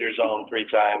Peter's own 3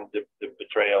 times, the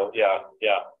betrayal. Yeah.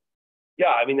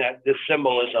 I mean, that this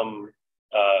symbolism,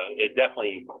 it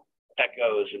definitely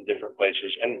echoes in different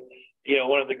places. And, you know,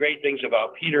 one of the great things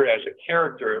about Peter as a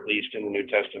character, at least in the New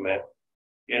Testament,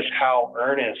 is how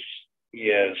earnest he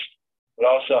is, but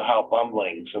also how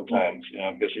bumbling sometimes, you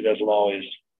know, because he doesn't always,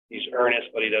 he's earnest,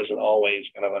 but he doesn't always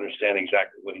kind of understand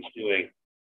exactly what he's doing.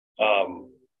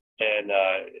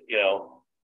 You know,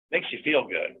 makes you feel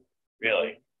good,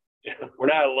 really. We're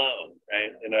not alone,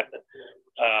 right?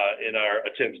 In our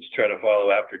attempts to try to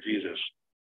follow after Jesus.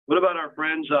 What about our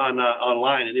friends on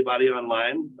online? Anybody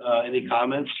online? Any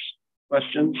comments,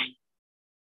 questions?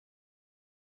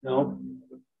 No?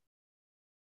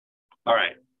 All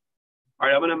right.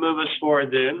 I'm going to move us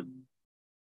forward then.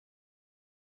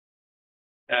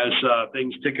 as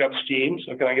things pick up steam.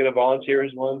 So can I get a volunteer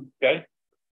as one? Okay.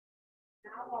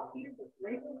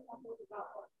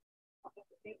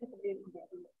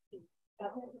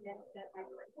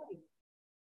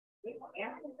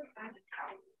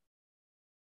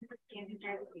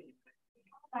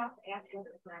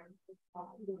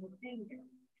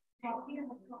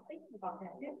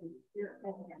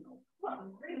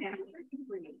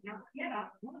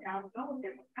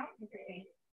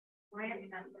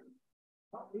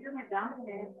 Peter went down to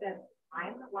him and said, I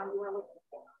am the one you are looking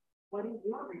for. What is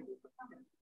your reason for coming?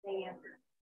 They answered,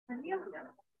 Cornelius,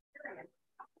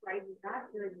 right, he's not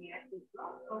hearing me yet, he's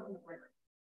not spoken with.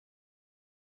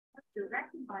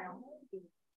 Directed by a whole team.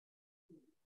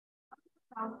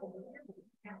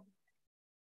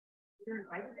 Peter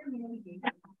invited them in, he gave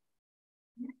them.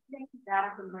 Next day he got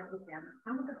up and went with them.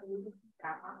 Some of the believers he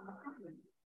got on the company.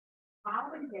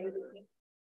 Following day, they came.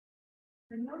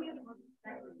 Cornelius was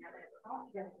expecting that it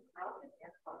all just out of his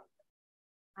house.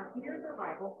 On Peter's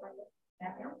arrival,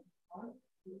 that young man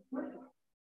was worshiping.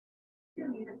 Peter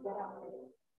needed to get out of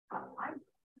it.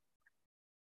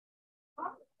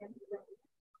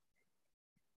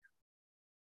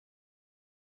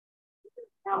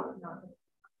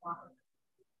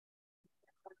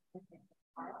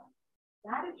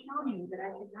 God is showing me that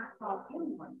I should not call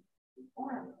anyone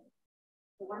before him.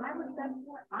 So when I was sent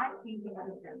for, I came to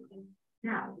understand.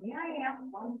 Now, may I ask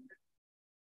one?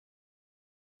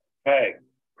 Okay.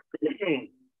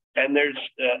 And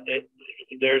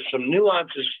there's some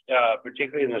nuances,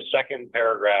 particularly in the second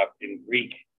paragraph in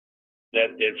Greek,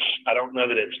 that I don't know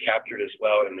that it's captured as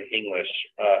well in the English,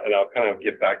 and I'll kind of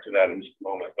get back to that in just a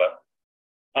moment. But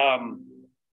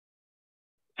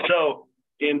so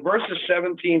in verses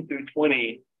 17 through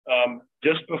 20,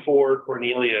 just before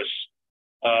Cornelius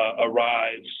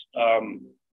arrives,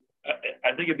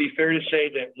 I think it'd be fair to say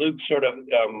that Luke sort of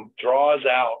draws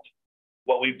out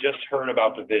what we've just heard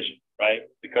about the vision, right?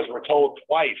 Because we're told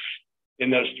twice in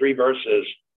those 3 verses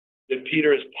that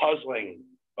Peter is puzzling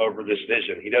over this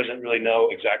vision. He doesn't really know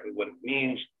exactly what it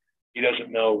means. He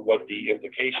doesn't know what the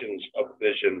implications of the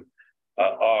vision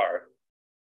are.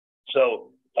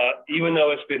 So even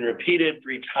though it's been repeated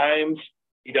 3 times,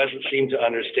 he doesn't seem to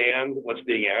understand what's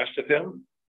being asked of him.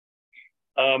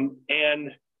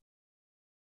 And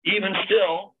even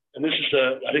still, and this is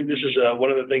I think this is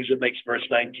one of the things that makes verse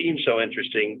 19 so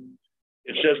interesting.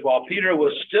 It says, while Peter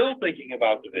was still thinking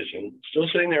about the vision, still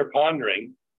sitting there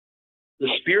pondering, the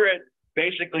Spirit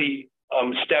basically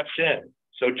steps in.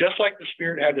 So just like the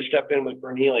Spirit had to step in with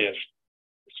Cornelius,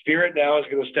 the Spirit now is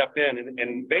going to step in.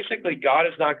 And basically, God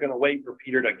is not going to wait for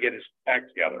Peter to get his act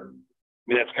together. I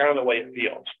mean, that's kind of the way it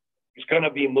feels. He's going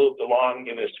to be moved along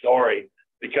in his story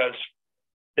because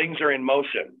things are in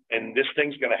motion and this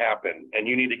thing's going to happen and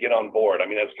you need to get on board. I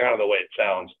mean, that's kind of the way it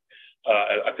sounds.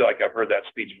 I feel like I've heard that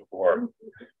speech before.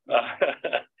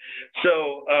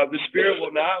 So the Spirit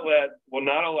will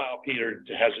not allow Peter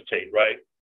to hesitate, right?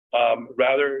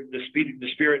 Rather, the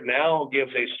Spirit now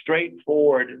gives a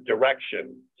straightforward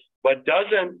direction, but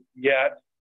doesn't yet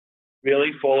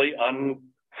really fully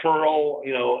unfurl,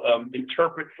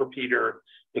 interpret for Peter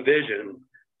the vision.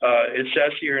 It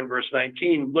says here in verse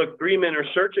 19, look, 3 men are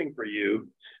searching for you.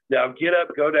 Now get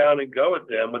up, go down and go with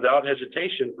them without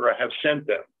hesitation, for I have sent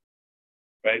them.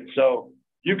 Right? So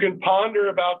you can ponder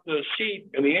about the sheep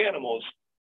and the animals.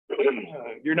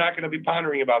 You're not going to be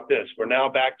pondering about this. We're now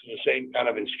back to the same kind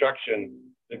of instruction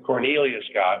that Cornelius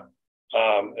got.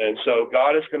 And so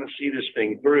God is going to see this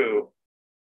thing through.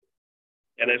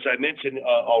 And as I mentioned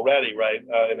already, right,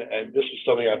 and this is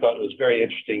something I thought was very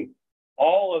interesting,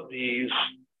 all of these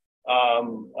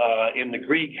in the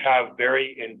Greek have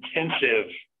very intensive,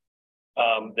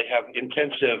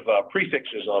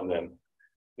 prefixes on them,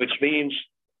 which means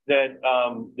that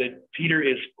Peter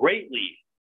is greatly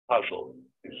puzzled.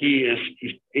 He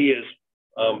is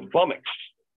flummoxed,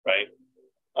 right?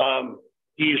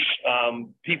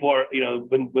 People are,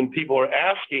 when people are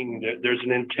asking, there's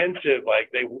an intensive,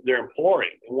 like they're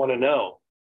imploring, they want to know,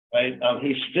 right?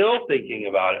 He's still thinking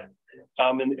about it.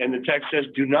 And the text says,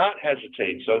 do not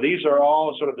hesitate. So these are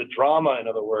all sort of the drama, in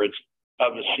other words,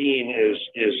 of the scene is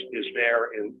there,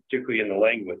 particularly in the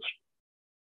language.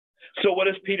 So what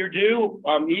does Peter do?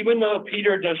 Even though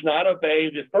Peter does not obey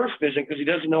the first vision, because he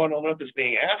doesn't know what is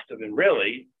being asked of him,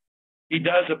 really, he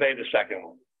does obey the second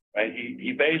one, right?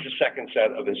 He obeys the second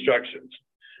set of instructions.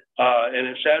 And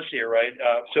it says here, right,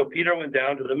 so Peter went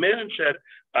down to the men and said,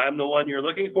 I'm the one you're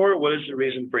looking for. What is the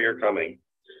reason for your coming?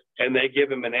 And they give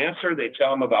him an answer. They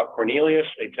tell him about Cornelius.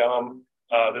 They tell him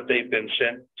that they've been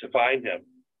sent to find him.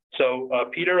 So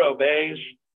Peter obeys,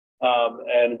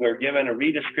 and we're given a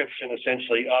redescription,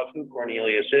 essentially, of who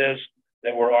Cornelius is.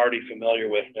 that we're already familiar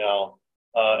with now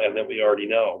and that we already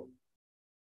know.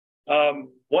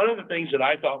 One of the things that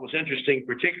I thought was interesting,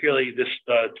 particularly this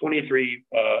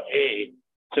 23A,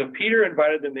 so Peter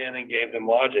invited them in and gave them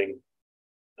lodging.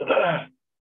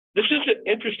 This is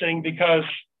interesting because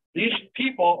these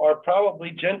people are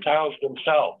probably Gentiles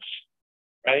themselves,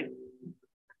 right?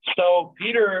 So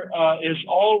Peter is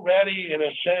already, in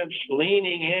a sense,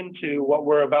 leaning into what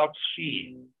we're about to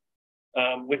see,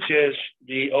 which is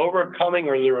the overcoming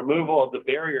or the removal of the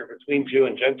barrier between Jew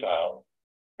and Gentile.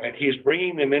 Right? He's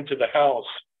bringing them into the house.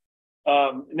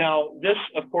 Now, this,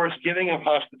 of course, giving of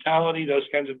hospitality, those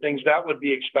kinds of things, that would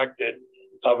be expected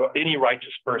of any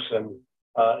righteous person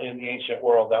in the ancient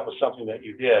world. That was something that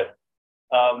you did.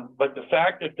 But the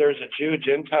fact that there's a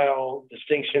Jew-Gentile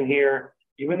distinction here,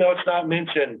 even though it's not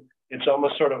mentioned, it's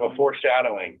almost sort of a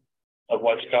foreshadowing of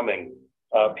what's coming,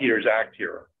 Peter's act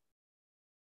here.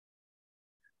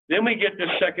 Then we get this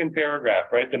second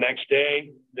paragraph, right? The next day,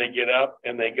 they get up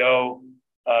and they go.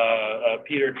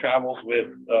 Peter travels with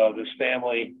this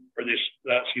family, or this,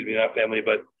 excuse me, not family,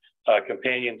 but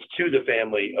companions to the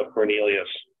family of Cornelius.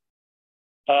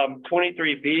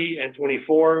 23b and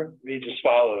 24 reads as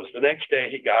follows. The next day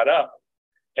he got up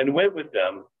and went with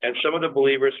them, and some of the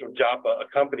believers from Joppa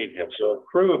accompanied him. So a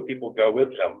crew of people go with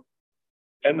him.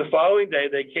 And the following day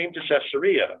they came to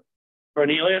Caesarea.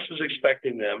 Cornelius was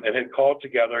expecting them and had called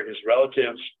together his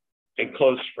relatives and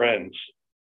close friends.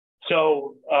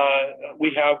 So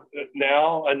we have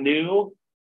now a new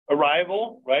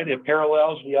arrival, right? It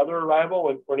parallels the other arrival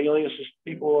when Cornelius'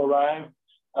 people arrive.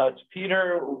 To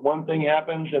Peter, one thing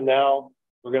happens, and now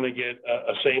we're going to get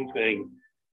a same thing.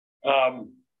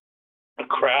 A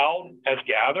crowd has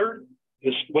gathered,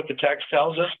 is what the text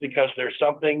tells us, because there's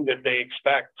something that they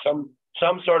expect,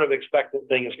 some sort of expected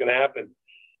thing is going to happen.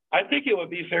 I think it would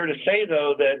be fair to say,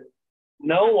 though, that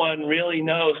no one really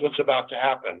knows what's about to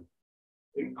happen.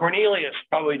 Cornelius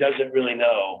probably doesn't really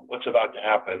know what's about to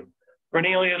happen.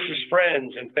 Cornelius's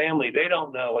friends and family, they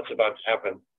don't know what's about to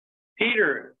happen.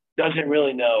 Peter doesn't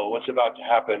really know what's about to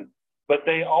happen, but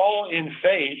they all, in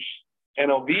faith and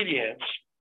obedience,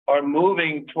 are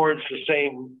moving towards the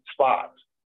same spot.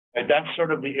 And that's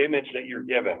sort of the image that you're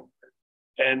given.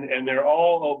 And they're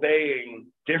all obeying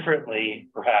differently,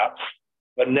 perhaps,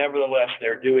 but nevertheless,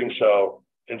 they're doing so,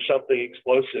 and something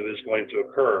explosive is going to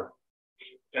occur.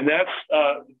 And that's,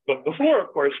 but before, of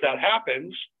course, that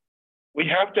happens, we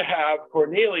have to have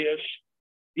Cornelius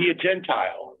be a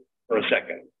Gentile for a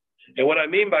second. And what I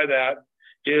mean by that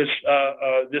is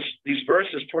these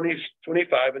verses 20,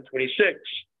 25 and 26.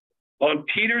 On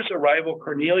Peter's arrival,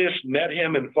 Cornelius met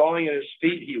him, and falling at his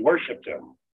feet, he worshiped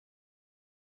him.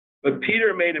 But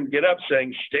Peter made him get up,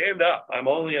 saying, "Stand up, I'm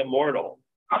only a mortal."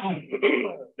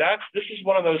 This is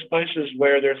one of those places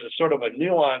where there's a sort of a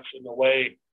nuance in the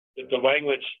way that the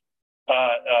language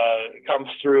comes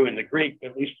through in the Greek,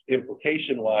 at least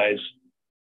implication-wise,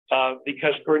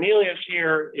 because Cornelius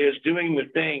here is doing the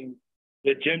thing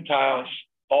that Gentiles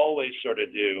always sort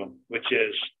of do, which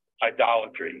is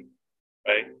idolatry,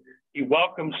 right? He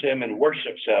welcomes him and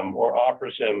worships him, or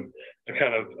offers him a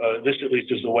kind of, this at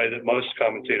least is the way that most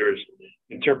commentators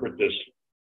interpret this.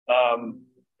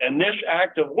 And this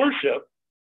act of worship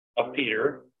of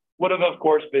Peter would have, of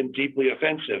course, been deeply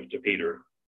offensive to Peter.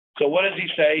 So what does he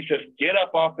say? He says, "Get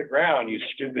up off the ground, you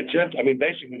stupid Gentile." I mean,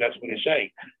 basically, that's what he's saying.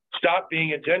 Stop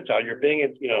being a Gentile. You're being,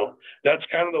 that's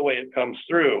kind of the way it comes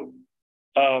through.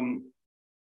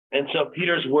 And so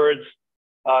Peter's words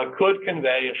could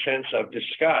convey a sense of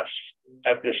disgust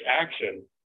at this action.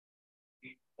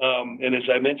 And as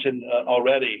I mentioned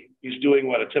already, he's doing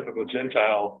what a typical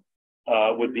Gentile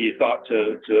would be thought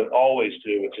to always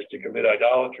do, which is to commit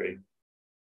idolatry.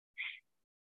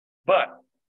 But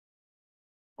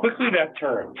quickly that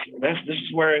turns. And this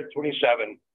is where at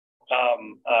 27,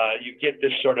 you get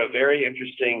this sort of very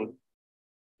interesting,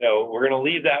 we're going to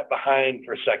leave that behind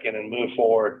for a second and move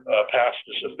forward past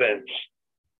this offense.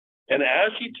 And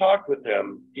as he talked with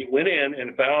them, he went in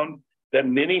and found that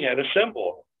many had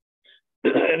assembled.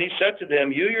 And he said to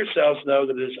them, "You yourselves know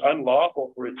that it is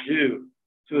unlawful for a Jew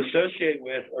to associate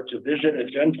with or to visit a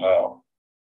Gentile.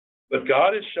 But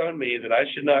God has shown me that I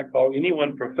should not call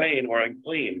anyone profane or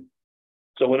unclean.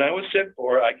 So when I was sent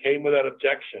for, I came without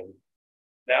objection.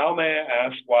 Now may I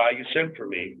ask why you sent for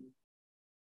me?"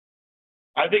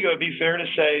 I think it would be fair to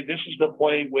say this is the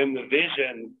point when the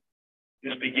vision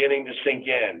is beginning to sink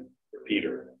in for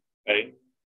Peter, right?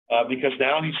 Because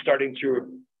now he's starting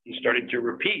to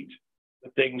repeat the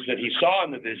things that he saw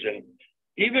in the vision,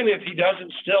 even if he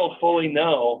doesn't still fully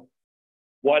know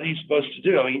what he's supposed to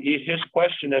do. I mean, his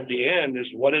question at the end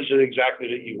is, "What is it exactly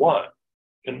that you want?"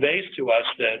 Conveys to us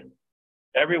that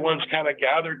everyone's kind of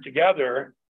gathered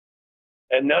together,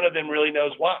 and none of them really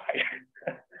knows why.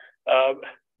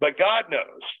 But God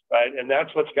knows, right? And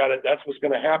that's what's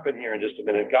going to happen here in just a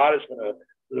minute. God is going to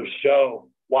sort of show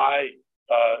why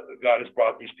God has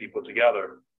brought these people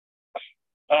together.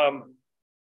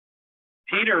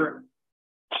 Peter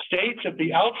states at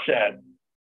the outset,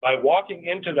 by walking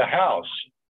into the house,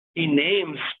 he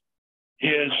names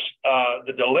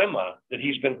the dilemma that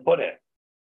he's been put in.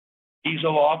 He's a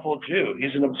lawful Jew.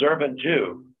 He's an observant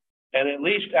Jew. And at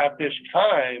least at this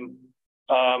time,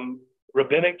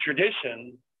 rabbinic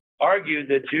tradition argued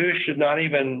that Jews should not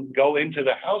even go into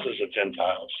the houses of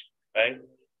Gentiles, right?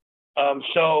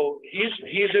 So he's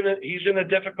in a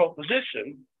difficult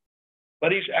position,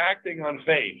 but he's acting on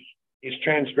faith. He's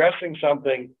transgressing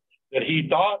something that he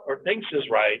thought or thinks is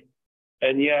right,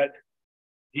 and yet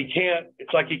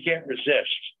it's like he can't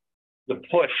resist the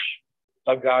push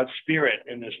of God's Spirit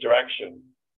in this direction.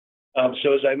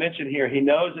 So as I mentioned here, he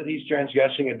knows that he's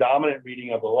transgressing a dominant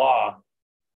reading of the law,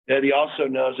 that he also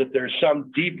knows that there's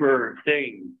some deeper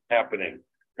thing happening,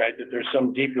 right? That there's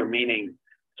some deeper meaning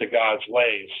to God's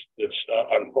ways that's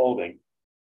unfolding.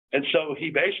 And so he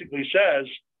basically says,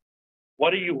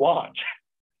 what do you want?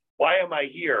 Why am I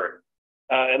here?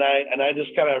 And I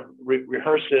just kind of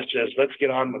rehearse this as, let's get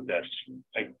on with this.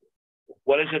 Like,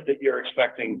 what is it that you're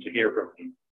expecting to hear from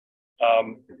me?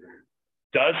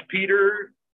 Does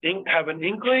Peter have an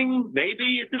inkling?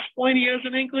 Maybe at this point he has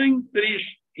an inkling that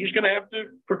he's going to have to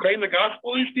proclaim the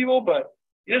gospel to these people, but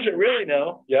he doesn't really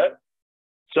know yet.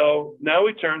 So now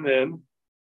we turn then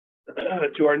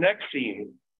to our next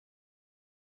scene.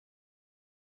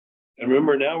 And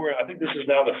remember, now I think this is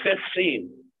now the fifth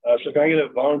scene. So can I get a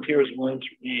volunteer who's willing to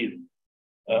read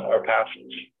our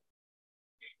passage?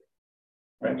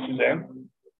 All right, Suzanne?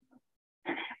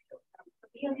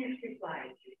 Cornelius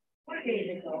replied, 4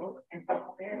 days ago, and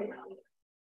felt very cold.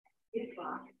 His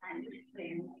boss and his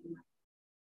friends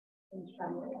in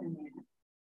trouble and man.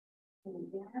 And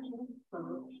he had his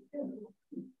clothes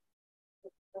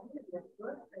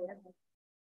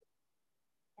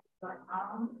but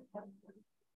all of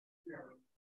the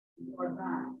or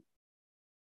gone.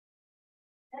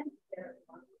 And there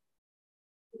was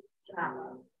Java.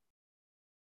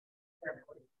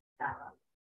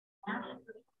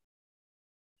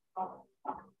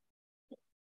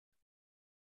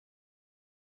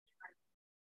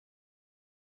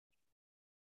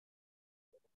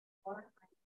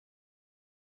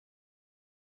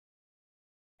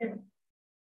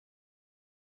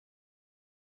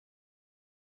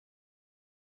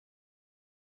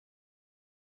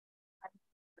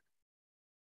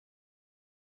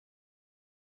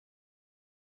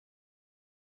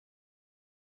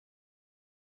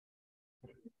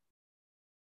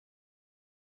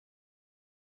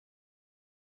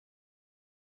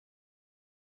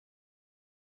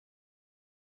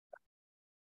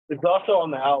 It's also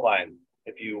on the outline.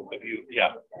 If you,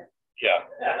 yeah.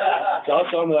 It's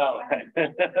also on the outline.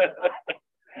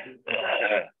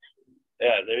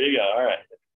 Yeah, there you go. All right.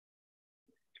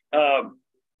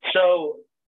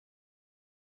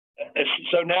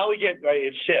 So now we get, right,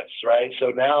 it shifts, right?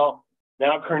 So now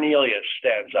Cornelius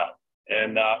stands up,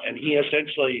 and he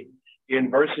essentially,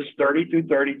 in verses 30 through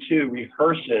 32,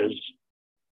 rehearses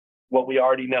what we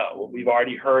already know, what we've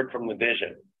already heard from the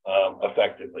vision,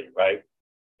 effectively, right?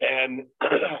 And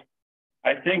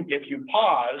I think if you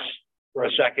pause for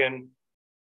a second,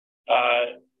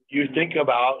 you think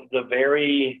about the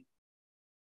very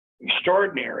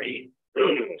extraordinary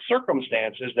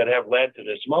circumstances that have led to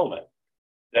this moment,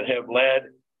 that have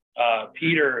led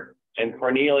Peter and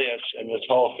Cornelius and this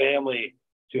whole family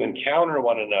to encounter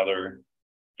one another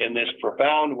in this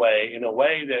profound way, in a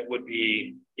way that would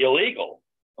be illegal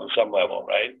on some level,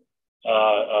 right?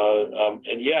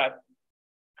 And yet,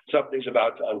 something's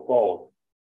about to unfold.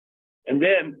 And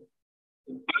then,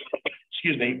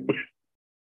 excuse me,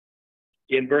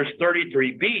 in verse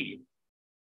 33b,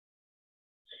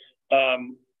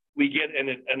 we get an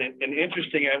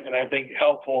interesting and I think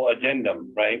helpful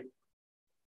addendum, right?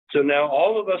 So now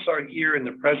all of us are here in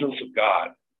the presence of God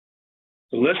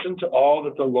to listen to all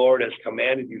that the Lord has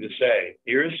commanded you to say.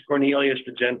 Here's Cornelius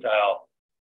the Gentile,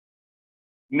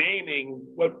 naming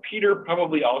what Peter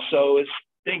probably also is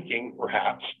thinking,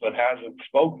 perhaps, but hasn't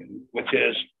spoken, which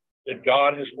is that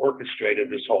God has orchestrated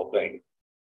this whole thing.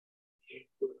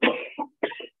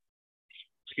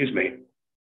 Excuse me.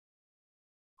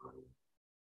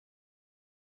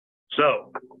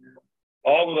 So,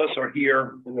 all of us are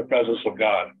here in the presence of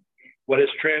God. What has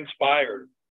transpired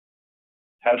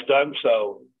has done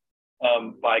so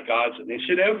by God's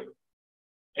initiative,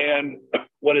 and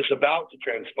what is about to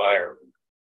transpire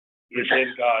is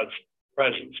in God's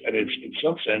presence. And it's, in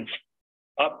some sense,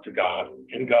 up to God,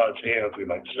 in God's hands, we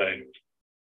might say.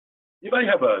 You might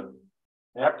have a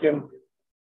napkin.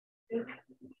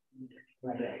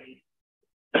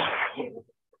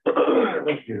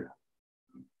 Thank you.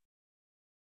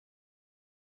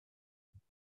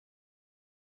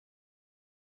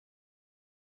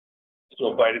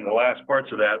 Still fighting the last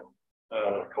parts of that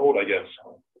cold, I guess.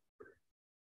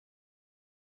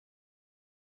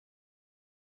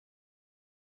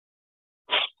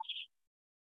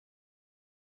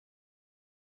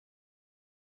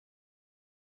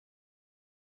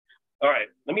 All right,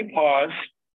 let me pause.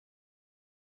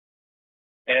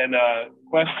 And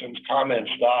questions,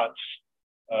 comments, thoughts.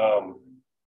 I'm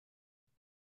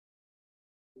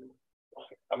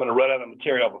going to run out of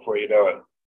material before you know it.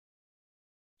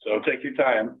 So take your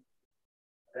time.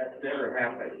 That's never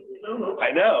happened.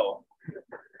 I know.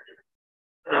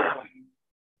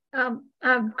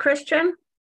 Christian?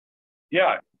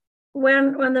 Yeah.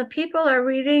 When the people are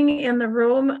reading in the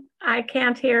room, I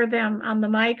can't hear them on the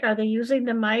mic. Are they using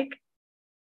the mic?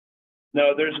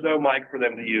 No, there's no mic for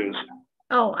them to use.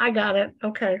 Oh, I got it.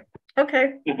 Okay.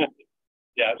 Okay.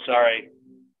 Yeah, sorry.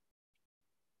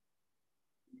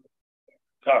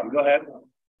 Tom, go ahead.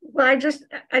 Well, I just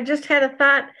had a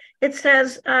thought. It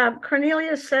says,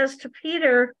 Cornelius says to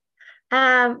Peter,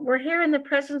 we're here in the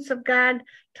presence of God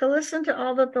to listen to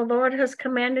all that the Lord has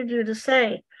commanded you to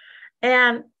say.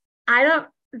 And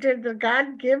did the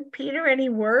God give Peter any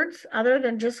words other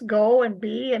than just go and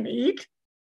be and eat?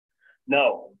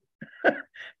 No.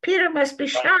 Peter must be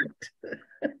shocked.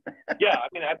 Yeah, I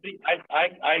mean,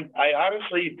 I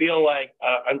honestly feel like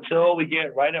until we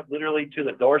get right up literally to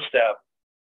the doorstep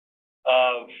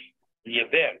of the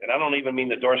event, and I don't even mean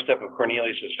the doorstep of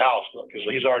Cornelius's house because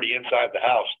he's already inside the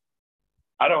house.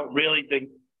 I don't really think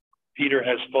Peter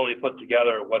has fully put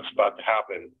together what's about to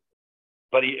happen,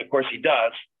 but of course he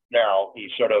does now. He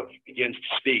sort of begins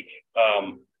to speak,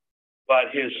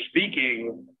 but his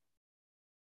speaking.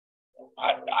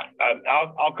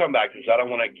 I'll come back to this. I don't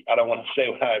want to say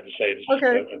what I have to say.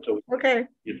 Okay. Until we Okay.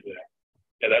 get to that.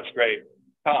 Yeah, that's great.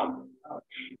 Tom.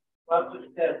 Well,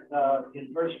 just that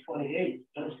in verse 28,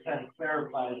 just kind of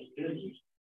clarifies business.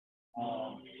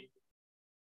 Not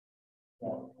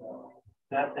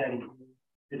that he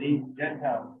did eat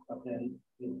Gentiles, but then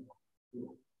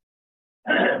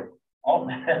all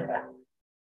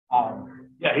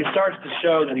yeah, he starts to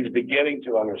show that he's beginning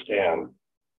to understand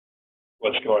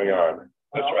what's going on.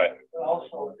 That's right. But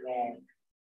also,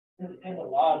 in the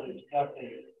law, there's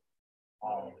nothing,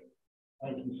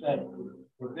 like you said,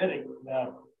 forbidding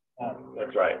that.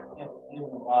 That's right. In the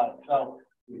law itself.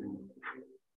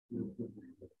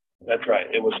 That's right.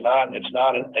 It's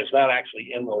not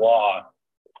actually in the law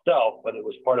itself, but it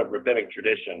was part of rabbinic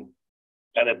tradition.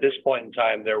 And at this point in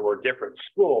time, there were different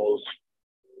schools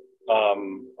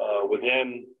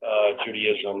within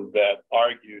Judaism that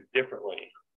argued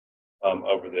differently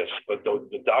over this. But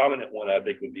the dominant one, I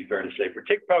think, would be fair to say,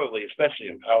 probably, especially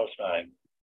in Palestine,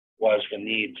 was the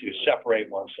need to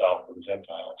separate oneself from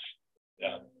Gentiles.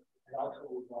 Yeah. And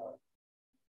also,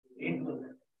 England.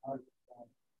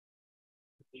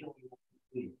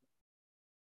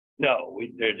 No,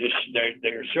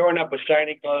 they're showing up with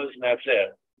shiny clothes and that's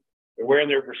it. They're wearing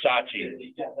their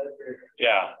Versace.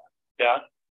 Yeah. Yeah.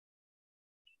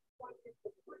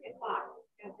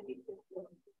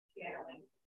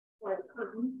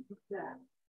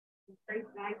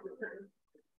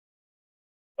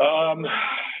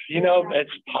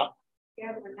 It's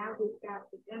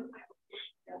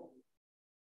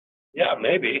yeah,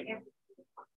 maybe.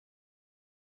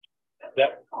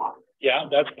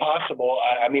 That's possible.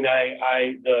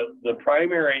 The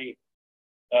primary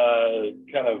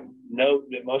kind of note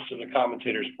that most of the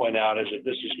commentators point out is that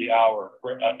this is the hour,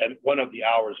 one of the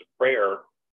hours of prayer.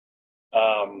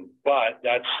 But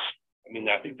I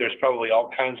think there's probably all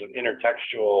kinds of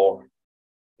intertextual,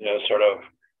 sort of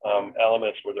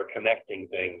elements where they're connecting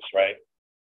things, right?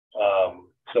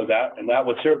 So that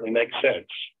would certainly make sense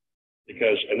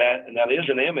because that is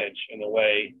an image in a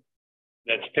way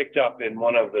that's picked up in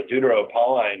one of the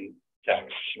Deutero-Pauline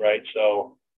texts, right?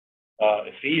 So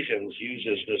Ephesians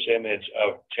uses this image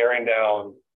of tearing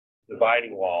down the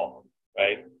dividing wall,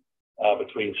 right,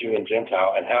 between Jew and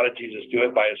Gentile. And how did Jesus do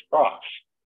it? By his cross,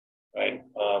 right?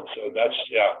 So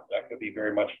that could be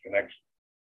very much a connection.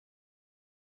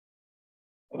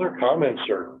 Other comments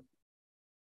or?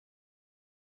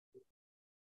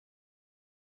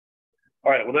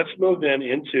 All right, well, let's move then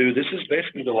into, this is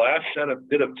basically the last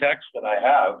bit of text that I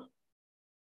have.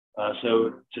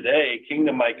 So today,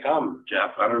 kingdom might come,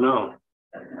 Jeff, I don't know.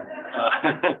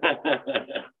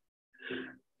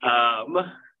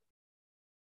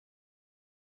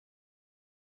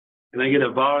 Can I get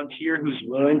a volunteer who's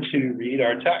willing to read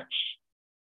our text?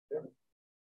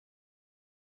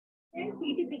 Then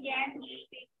Peter began to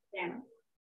speak to them.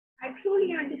 I truly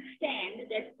understand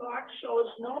that God shows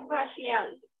no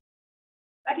partiality,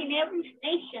 but in every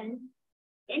nation,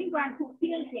 anyone who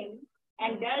fears him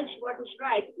and does what is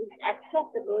right is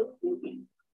acceptable to him.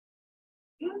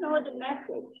 You know the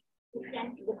message he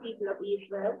sent to the people of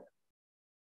Israel,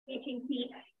 preaching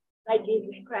peace by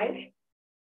Jesus Christ.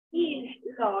 He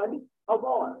is the Lord of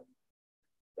all.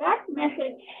 That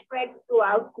message spread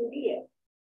throughout Judea,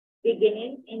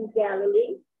 beginning in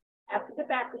Galilee after the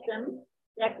baptism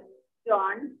that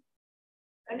John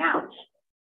announced,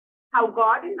 how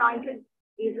God anointed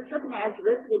Jesus of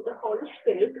Nazareth with the Holy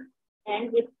Spirit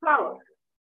and with power,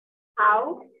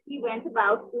 how he went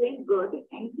about doing good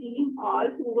and healing all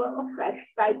who were oppressed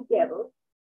by the devil,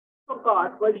 for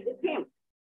God was with him.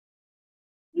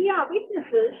 We are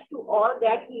witnesses to all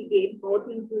that he did both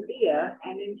in Judea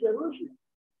and in Jerusalem.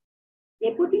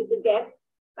 They put him to death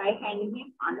by hanging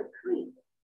him on a tree.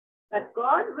 But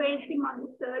God raised him on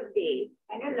the third day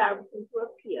and allowed him to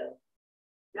appear,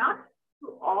 not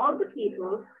to all the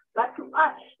people, but to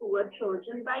us who were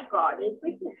chosen by God as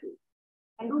witnesses,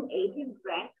 and who ate and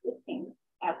drank with him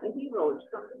after he rose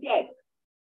from the dead.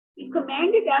 He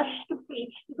commanded us to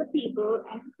preach to the people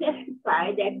and to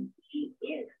testify that he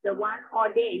is the one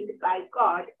ordained by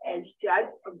God as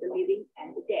judge of the living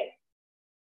and the dead.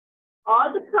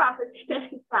 All the prophets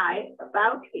testify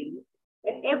about him,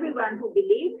 that everyone who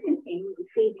believes in him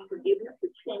receives forgiveness of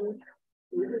sins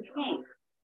through his name.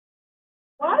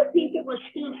 While Peter was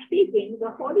still speaking,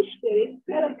 the Holy Spirit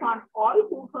fell upon all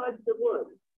who heard the word.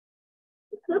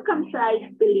 The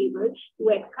circumcised believers who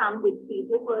had come with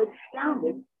Peter were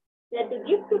astounded that the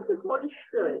gift of the Holy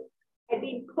Spirit had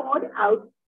been poured out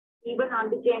even on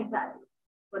the Gentiles,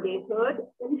 for they heard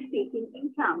them speaking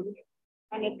in tongues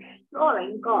and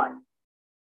exploring God.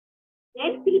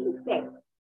 Then Peter said,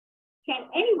 can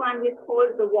anyone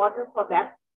withhold the water for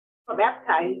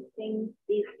baptizing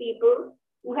these people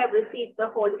who have received the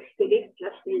Holy Spirit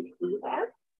just as we have?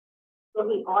 So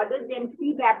he ordered them to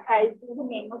be baptized in the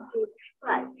name of Jesus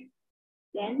Christ.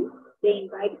 Then they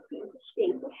invited him to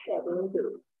stay for several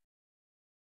days.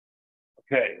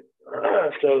 Okay,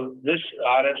 so this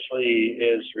honestly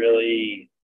is really,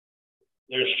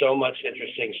 there's so much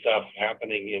interesting stuff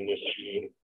happening in this scene.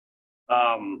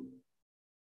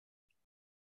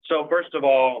 So first of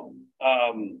all,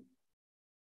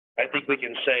 I think we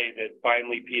can say that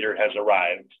finally Peter has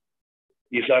arrived.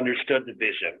 He's understood the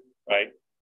vision, right?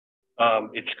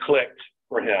 It's clicked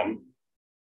for him.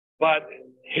 But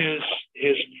his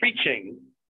preaching,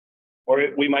 or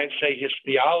we might say his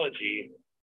theology,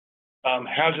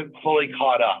 hasn't fully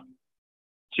caught up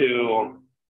to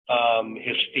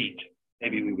his feet,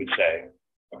 maybe we would say,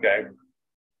 okay?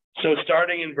 So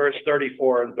starting in verse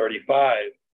 34 and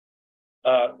 35,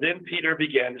 then Peter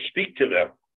began to speak to them.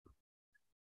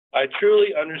 I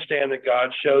truly understand that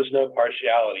God shows no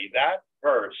partiality. That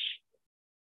verse,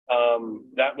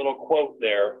 that little quote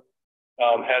there,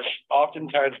 has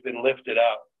oftentimes been lifted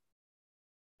up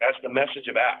as the message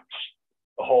of Acts,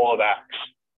 the whole of Acts.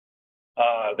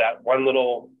 That one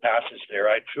little passage there,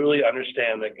 I truly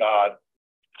understand that God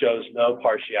shows no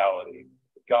partiality.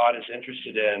 God is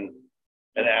interested in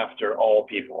and after all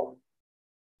people.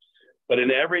 But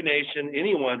in every nation,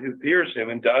 anyone who fears him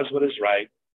and does what is right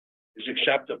is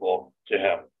acceptable to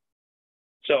him.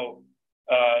 So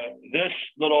this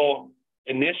little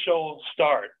initial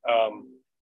start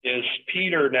is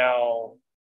Peter now,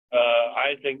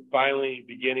 I think, finally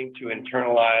beginning to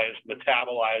internalize,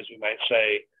 metabolize, we might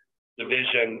say, the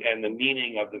vision and the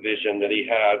meaning of the vision that he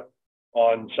had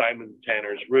on Simon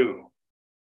Tanner's roof.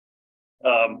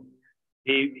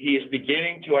 He is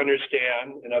beginning to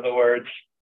understand, in other words,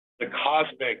 the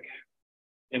cosmic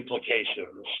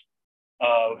implications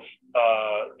of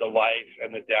the life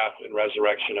and the death and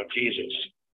resurrection of Jesus.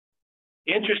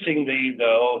 Interestingly,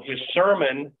 though, his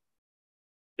sermon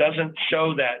doesn't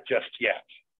show that just yet,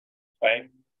 right?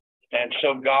 And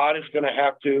so God is going to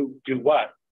have to do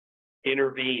what?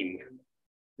 Intervene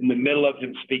in the middle of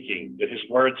him speaking, that his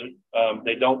words,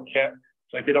 they don't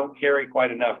carry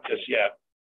quite enough just yet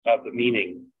of the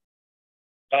meaning.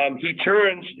 He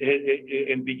turns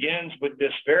and begins with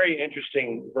this very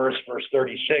interesting verse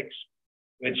 36,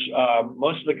 which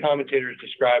most of the commentators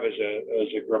describe as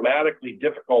a grammatically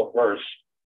difficult verse.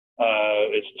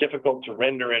 It's difficult to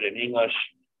render it in English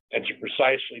and to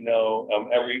precisely know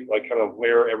kind of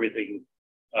where everything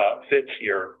fits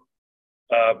here.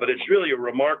 But it's really a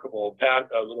remarkable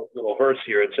little verse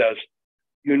here. It says,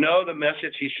 "You know the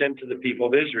message he sent to the people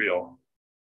of Israel,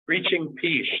 preaching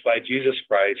peace by Jesus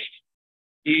Christ,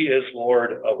 He is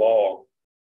Lord of all.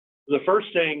 The first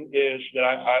thing is that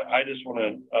I just want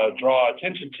to draw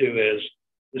attention to is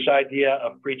this idea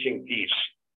of preaching peace,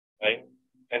 right?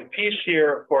 And peace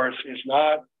here, of course, is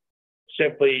not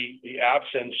simply the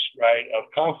absence, right, of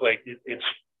conflict. It's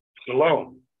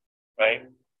shalom, right?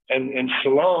 And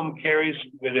shalom carries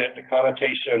with it the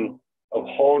connotation of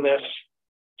wholeness,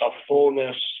 of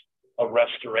fullness, of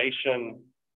restoration.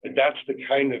 That's the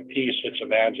kind of peace that's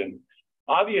imagined.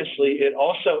 Obviously, it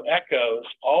also echoes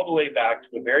all the way back to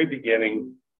the very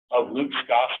beginning of Luke's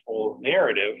gospel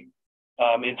narrative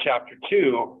in chapter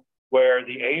 2, where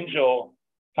the angel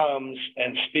comes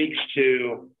and speaks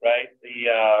to, right,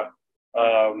 the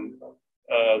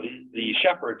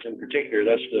shepherds in particular.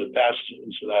 That's the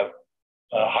passage that I've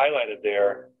highlighted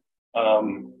there.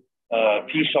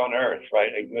 Peace on earth,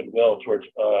 right, and goodwill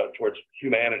towards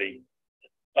humanity.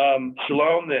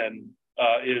 Shalom then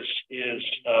is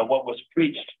what was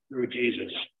preached through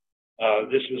Jesus.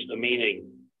 This was the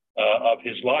meaning of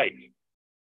his life.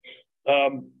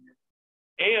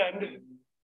 And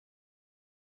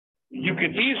you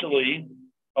could easily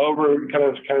kind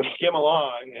of skim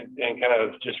along and kind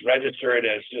of just register it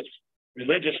as just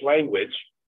religious language,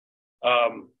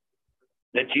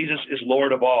 that Jesus is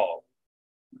Lord of all.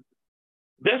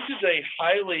 This is a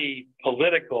highly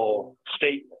political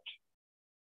statement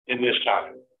in this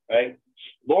time, right?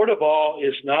 Lord of all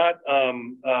is not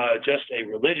just a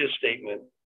religious statement.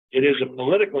 It is a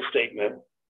political statement.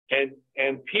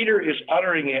 And Peter is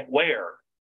uttering it where?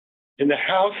 In the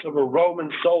house of a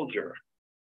Roman soldier.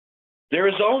 There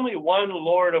is only one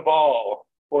Lord of all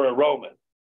for a Roman,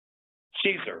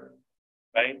 Caesar,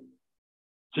 right?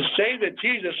 To say that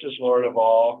Jesus is Lord of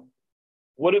all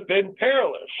would have been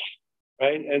perilous,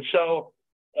 right? And so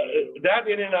that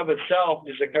in and of itself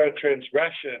is a kind of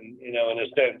transgression, in a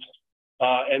sense.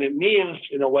 And it means,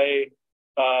 in a way,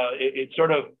 it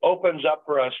sort of opens up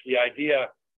for us the idea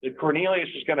that Cornelius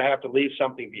is going to have to leave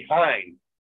something behind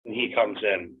when he comes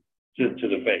in to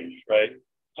the faith, right?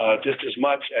 Just as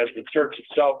much as the church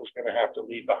itself is going to have to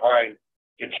leave behind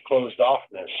its closed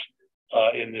offness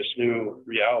in this new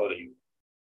reality.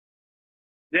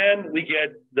 Then we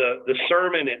get the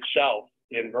sermon itself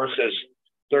in verses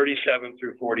 37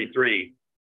 through 43.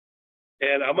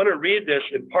 And I'm going to read this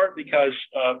in part because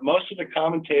most of the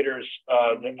commentators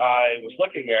that I was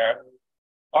looking at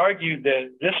argued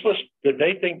that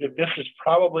they think that this is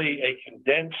probably a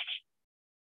condensed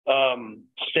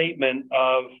statement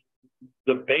of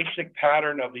the basic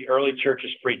pattern of the early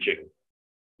church's preaching.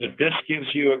 That this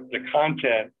gives you the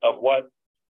content of what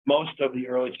most of the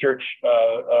early church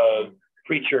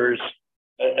preachers,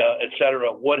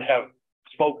 etc., would have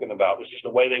spoken about. This is the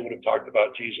way they would have talked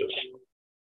about Jesus.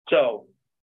 So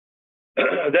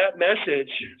that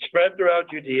message spread throughout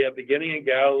Judea, beginning in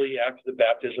Galilee after the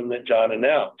baptism that John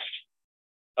announced.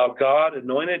 How God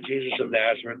anointed Jesus of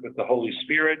Nazareth with the Holy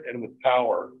Spirit and with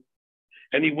power.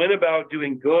 And he went about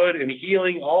doing good and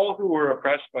healing all who were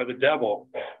oppressed by the devil,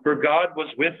 for God was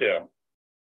with him.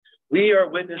 We are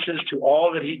witnesses to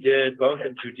all that he did, both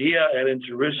in Judea and in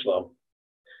Jerusalem.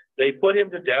 They put him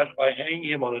to death by hanging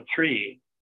him on a tree,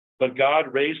 but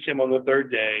God raised him on the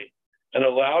third day and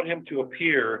allowed him to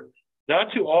appear,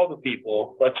 not to all the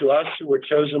people, but to us who were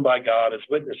chosen by God as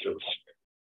witnesses,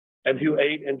 and who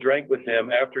ate and drank with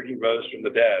him after he rose from the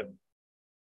dead.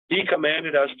 He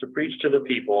commanded us to preach to the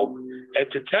people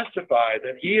and to testify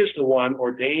that he is the one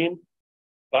ordained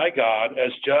by God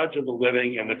as judge of the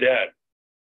living and the dead.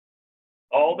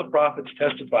 All the prophets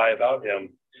testify about him,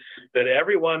 that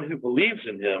everyone who believes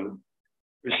in him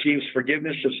receives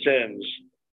forgiveness of sins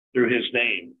through his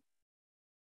name.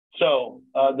 So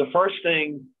the first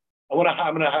thing, I'm going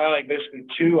to highlight basically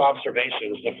two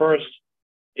observations. The first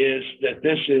is that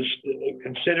this is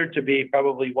considered to be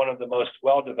probably one of the most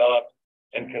well-developed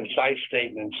and concise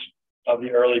statements of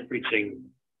the early preaching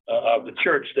of the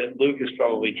church that Luke is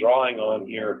probably drawing on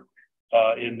here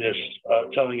in this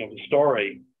telling of the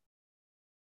story.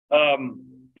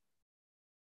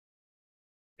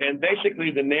 And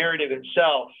basically the narrative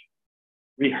itself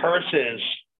rehearses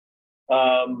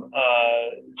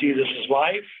Jesus's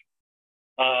life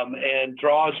and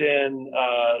draws in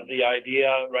the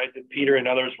idea, right, that Peter and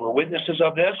others were witnesses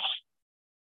of this,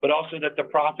 but also that the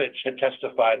prophets had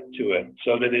testified to it,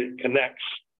 so that it connects,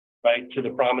 right, to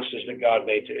the promises that God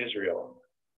made to Israel.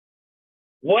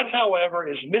 What, however,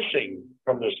 is missing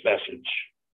from this message?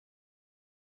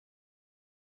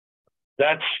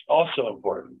 That's also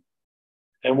important.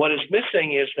 And what is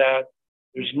missing is that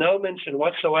there's no mention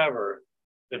whatsoever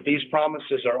that these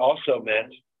promises are also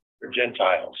meant for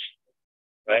Gentiles,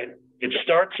 right? It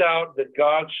starts out that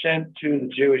God sent to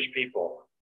the Jewish people.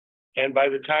 And by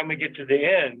the time we get to the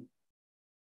end,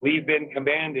 we've been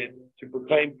commanded to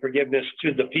proclaim forgiveness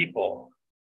to the people,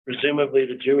 presumably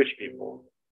the Jewish people.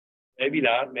 Maybe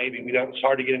not, maybe we don't, it's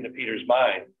hard to get into Peter's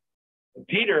mind. But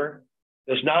Peter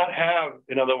does not have,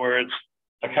 in other words,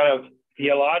 a kind of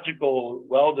theological,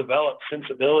 well-developed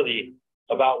sensibility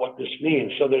about what this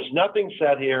means. So there's nothing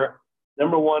said here,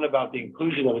 number one, about the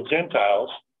inclusion of the Gentiles,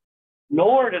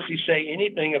 nor does he say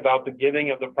anything about the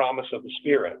giving of the promise of the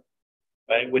Spirit,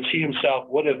 right, which he himself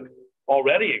would have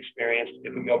already experienced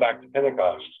if we go back to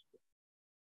Pentecost,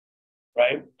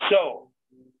 right? So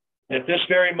at this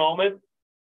very moment,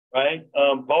 right,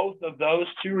 both of those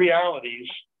two realities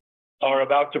are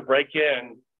about to break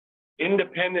in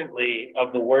independently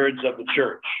of the words of the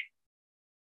church.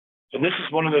 And this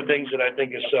is one of the things that I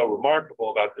think is so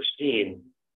remarkable about this scene,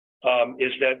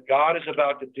 is that God is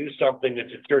about to do something that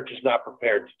the church is not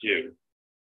prepared to do,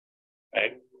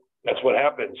 right? That's what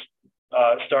happens,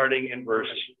 starting in verse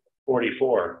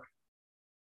 44.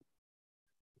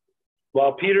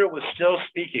 While Peter was still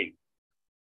speaking,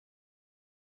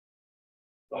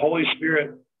 the Holy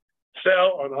Spirit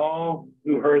fell on all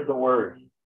who heard the word.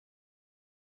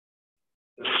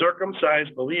 The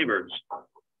circumcised believers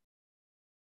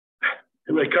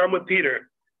who had come with Peter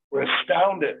were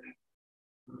astounded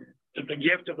that the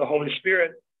gift of the Holy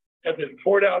Spirit had been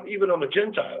poured out even on the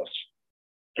Gentiles,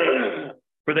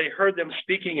 for they heard them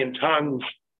speaking in tongues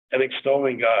and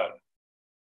extolling God.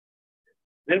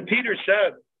 Then Peter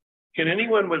said, "Can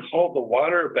anyone withhold the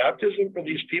water of baptism for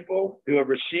these people who have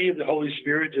received the Holy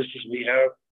Spirit just as we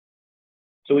have?"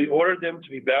 So he ordered them to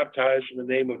be baptized in the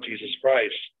name of Jesus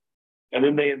Christ. And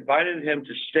then they invited him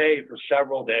to stay for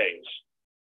several days.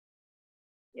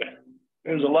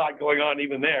 There's a lot going on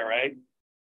even there, right?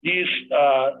 These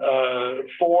 4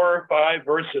 or 5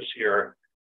 verses here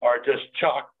are just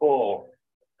chock full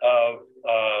of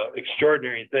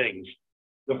extraordinary things.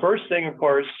 The first thing, of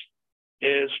course,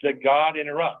 is that God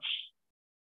interrupts.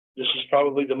 This is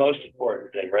probably the most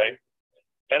important thing, right?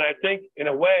 And I think, in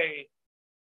a way,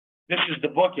 this is the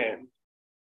bookend,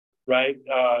 right?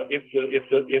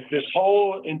 If this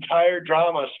whole entire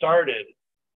drama started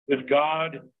with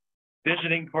God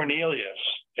visiting Cornelius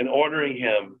and ordering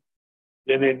him,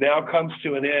 then it now comes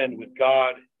to an end with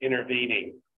God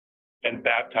intervening and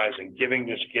baptizing, giving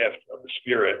this gift of the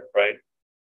Spirit, right?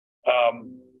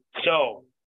 So,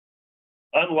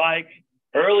 unlike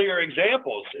earlier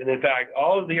examples, and in fact,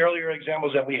 all of the earlier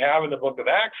examples that we have in the book of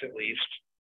Acts, at least,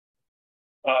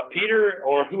 Peter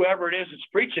or whoever it is that's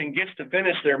preaching gets to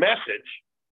finish their message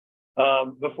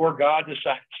before God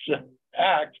decides to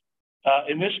act.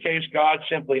 In this case, God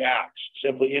simply acts,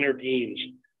 simply intervenes,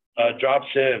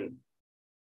 drops in.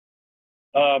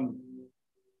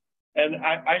 And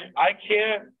I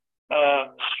can't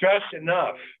stress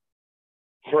enough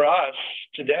for us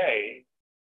today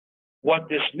what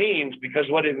this means, because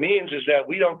what it means is that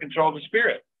we don't control the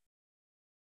Spirit.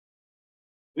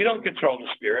 We don't control the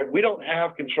Spirit. We don't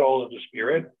have control of the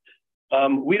Spirit.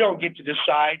 We don't get to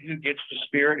decide who gets the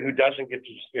Spirit, who doesn't get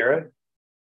the Spirit.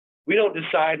 We don't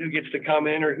decide who gets to come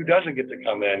in or who doesn't get to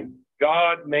come in.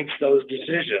 God makes those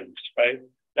decisions, right?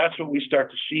 That's what we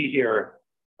start to see here,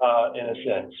 in a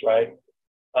sense, right?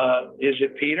 Is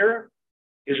it Peter?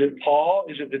 Is it Paul?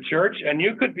 Is it the church? And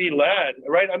you could be led,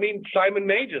 right? I mean, Simon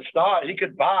Magus thought he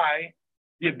could buy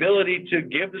the ability to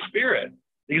give the Spirit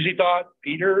because he thought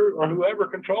Peter or whoever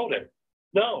controlled it.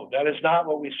 No, that is not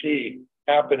what we see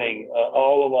happening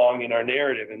all along in our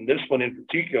narrative. And this one in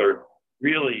particular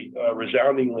really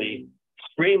resoundingly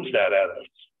screams that at us.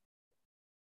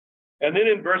 And then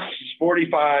in verses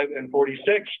 45 and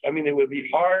 46, I mean, it would be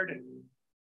hard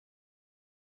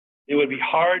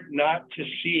not to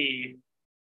see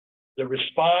the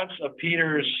response of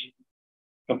Peter's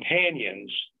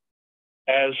companions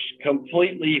as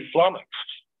completely flummoxed.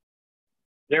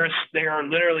 They are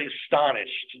literally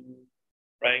astonished,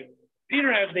 right?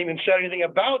 Peter hasn't even said anything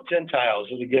about Gentiles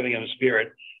or the giving of the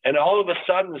Spirit. And all of a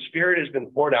sudden, the Spirit has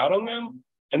been poured out on them,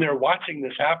 and they're watching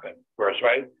this happen for us,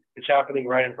 right? It's happening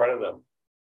right in front of them.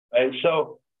 And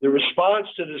so the response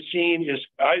to the scene is,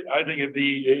 I think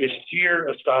is sheer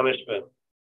astonishment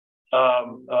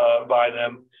by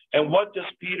them. And what does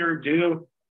Peter do?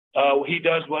 He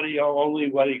does what he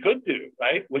could do,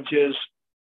 right? Which is,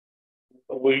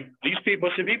 these people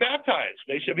should be baptized.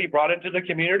 They should be brought into the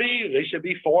community. They should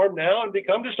be formed now and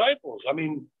become disciples. I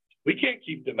mean, we can't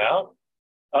keep them out.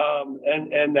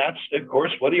 And that's, of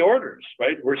course, what he orders,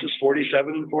 right? Verses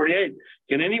 47 and 48.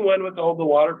 Can anyone withhold the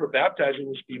water for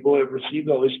baptizing these people who have received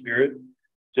the Holy Spirit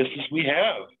just as we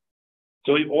have?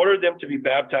 So he ordered them to be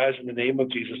baptized in the name of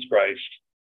Jesus Christ.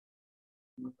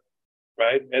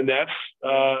 right? And that's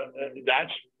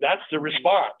the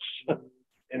response,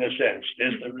 in a sense,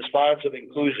 is the response of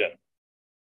inclusion.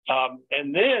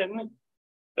 And then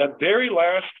that very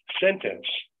last sentence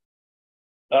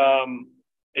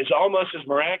is almost as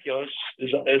miraculous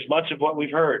as much of what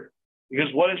we've heard.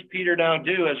 Because what does Peter now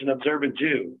do as an observant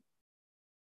Jew?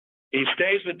 He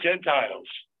stays with Gentiles,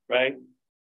 right?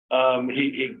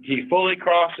 He fully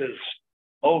crosses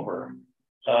over.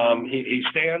 He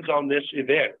stands on this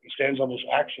event. He stands on this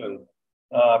action.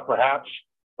 Perhaps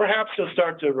he'll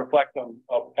start to reflect on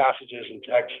passages and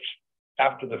texts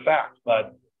after the fact,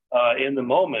 but in the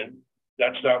moment,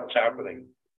 that's not what's happening.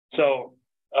 So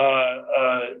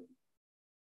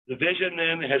the vision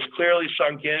then has clearly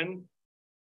sunk in,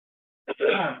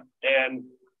 and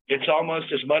it's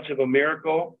almost as much of a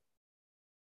miracle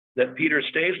that Peter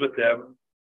stays with them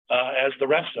as the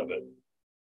rest of it.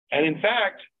 And in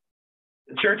fact,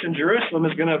 the church in Jerusalem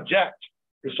is going to object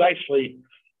precisely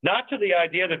not to the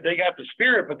idea that they got the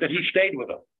Spirit, but that he stayed with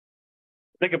them.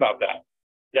 Think about that.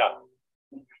 Yeah.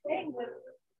 Staying with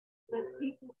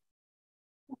people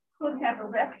who could have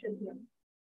arrested him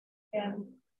and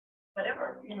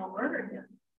whatever, murdered him.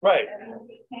 Right.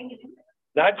 He's hanging in there.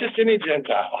 Not just any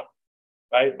Gentile,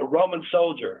 right? A Roman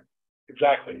soldier.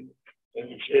 Exactly.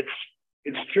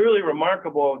 It's truly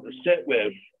remarkable to sit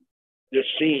with this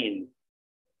scene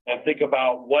and think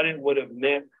about what it would have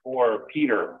meant for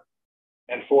Peter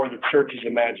and for the church's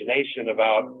imagination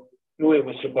about who it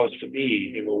was supposed to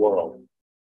be in the world.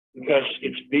 Because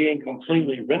it's being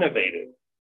completely renovated,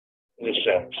 in a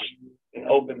sense, and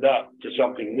opened up to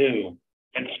something new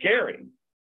and scary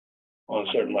on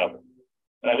a certain level.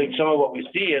 And I think some of what we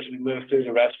see as we move through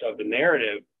the rest of the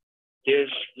narrative is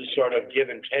the sort of give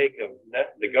and take of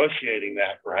negotiating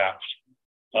that, perhaps.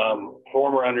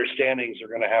 Former understandings are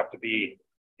going to have to be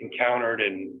encountered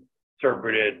and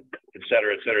interpreted, et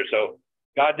cetera, et cetera. So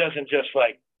God doesn't just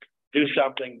like do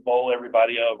something, bowl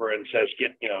everybody over and says,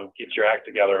 get your act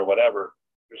together or whatever.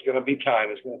 There's going to be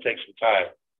time. It's going to take some time.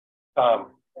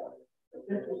 It's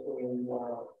interesting in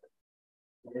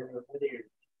the video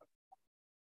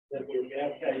that we're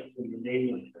baptized in the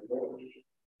name of the Lord.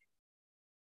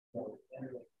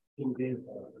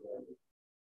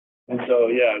 And so,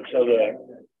 yeah, so the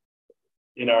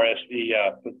NRSV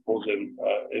pulls in,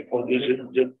 that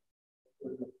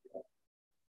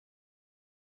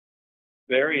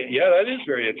is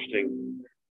very interesting.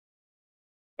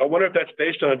 I wonder if that's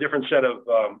based on a different set of,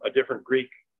 a different Greek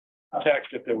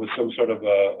text, if there was some sort of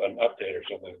an update or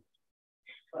something.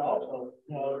 But also,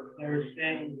 they're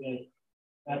saying that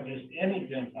not just any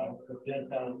Gentiles, but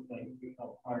Gentiles that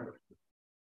become part of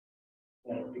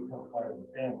the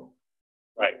family.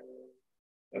 Right.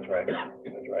 That's right.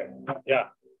 That's right. Yeah.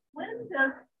 When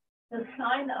does the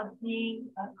sign of being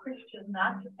a Christian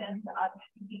not depend on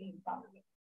speaking in tongues?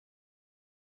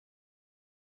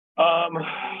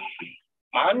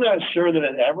 I'm not sure that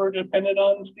it ever depended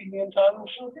on speaking in tongues.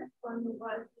 Well, this one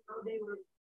was, they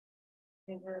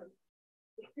were,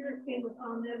 the Spirit came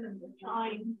upon them, and the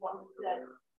sign was that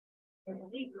the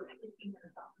believers speaking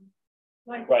in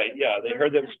tongues. Right, yeah, they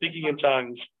heard them speaking in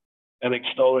tongues and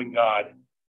extolling God.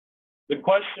 The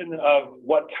question of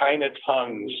what kind of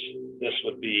tongues this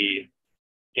would be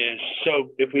is, so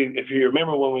if you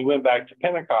remember when we went back to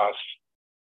Pentecost,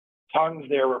 tongues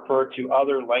there refer to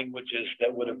other languages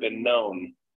that would have been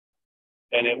known.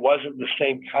 And it wasn't the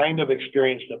same kind of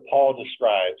experience that Paul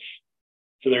describes.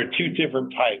 So there are two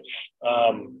different types.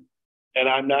 And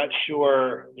I'm not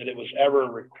sure that it was ever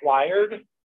required.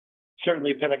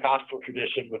 Certainly Pentecostal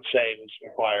tradition would say it was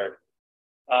required.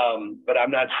 But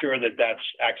I'm not sure that that's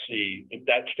actually, if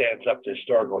that stands up to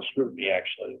historical scrutiny,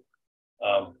 actually.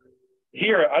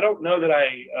 Here, I don't know that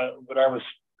when I was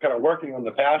kind of working on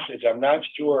the passage, I'm not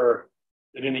sure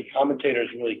that any commentators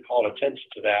really called attention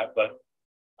to that, but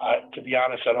to be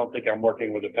honest, I don't think I'm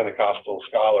working with a Pentecostal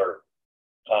scholar.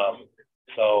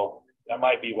 So that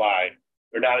might be why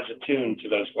they're not as attuned to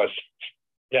those questions.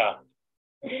 Yeah.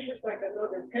 It's just like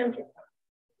another Pentecost.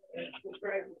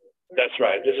 That's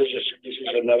right. This is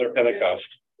another Pentecost.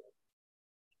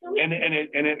 And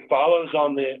it follows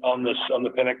on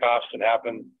the Pentecost that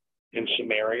happened in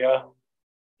Samaria,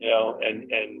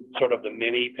 and sort of the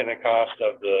mini Pentecost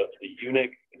of the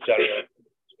eunuch, etc.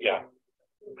 Yeah.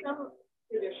 Some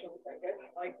traditions, I guess,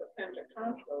 like the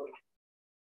Pentecostals,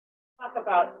 talk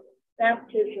about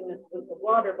baptism with the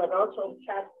water, but also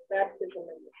baptism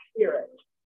in the Spirit.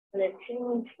 And it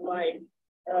seems like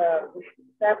the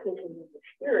baptism in the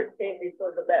Spirit came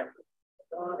before the baptism of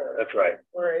the water. That's right.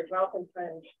 Whereas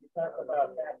oftentimes you talk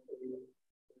about baptism in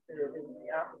the Spirit being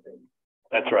the opposite.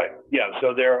 That's right. Yeah.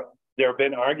 So there have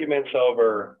been arguments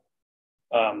over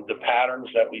the patterns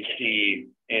that we see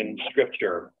in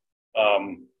Scripture.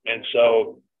 And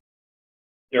so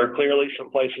there are clearly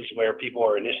some places where people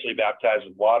are initially baptized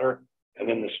with water and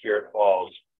then the Spirit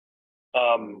falls.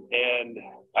 And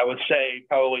I would say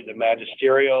probably the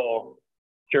magisterial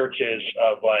churches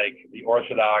of like the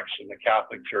Orthodox and the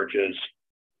Catholic churches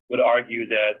would argue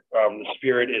that the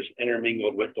Spirit is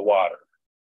intermingled with the water.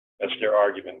 That's their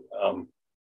argument.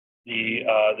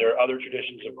 There are other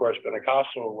traditions, of course,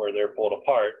 Pentecostal, where they're pulled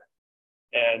apart.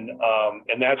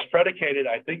 And that's predicated,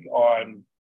 I think, on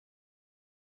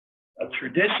a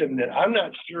tradition that I'm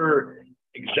not sure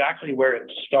exactly where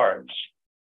it starts.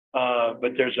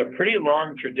 But there's a pretty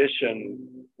long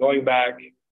tradition going back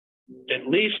at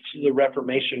least to the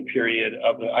Reformation period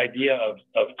of the idea of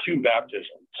two baptisms,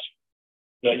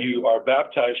 that you are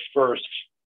baptized first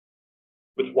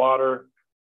with water,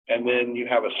 and then you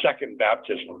have a second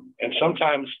baptism. And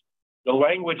sometimes the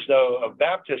language, though, of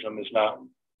baptism is not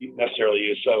necessarily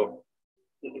used. So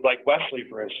like Wesley,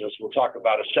 for instance, will talk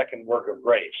about a second work of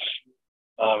grace.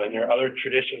 And there are other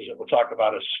traditions that will talk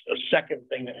about a second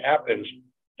thing that happens.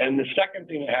 And the second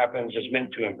thing that happens is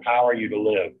meant to empower you to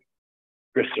live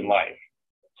Christian life.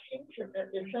 It's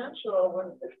essential,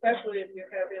 when, especially if you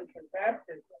have infant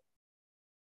baptism.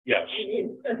 Yes. You need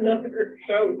another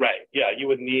show. Right. Yeah, you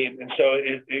would need, and so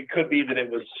it could be that it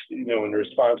was, you know, in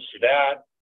response to that,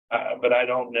 but I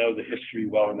don't know the history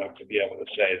well enough to be able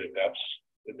to say that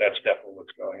that's definitely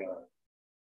what's going on.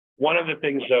 One of the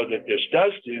things, though, that this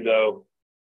does do, though,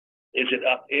 is it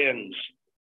upends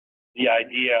the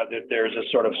idea that there's a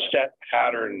sort of set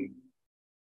pattern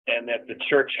and that the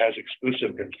church has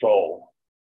exclusive control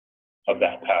of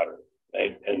that pattern.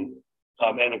 Right? And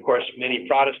of course, many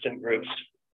Protestant groups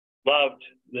loved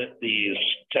these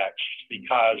texts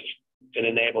because it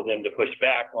enabled them to push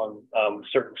back on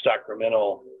certain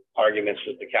sacramental arguments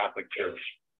that the Catholic Church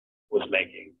was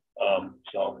making.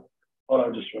 So, hold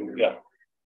on just one minute.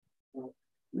 Yeah.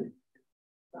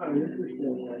 I'm interested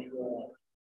in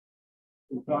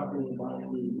in talking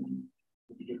about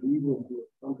the evil to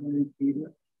accompany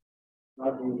Peter,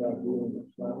 talking about doing the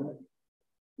Sabbath.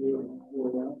 For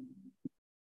that,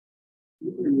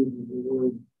 Peter uses the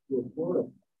word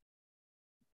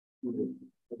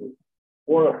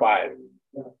horrified.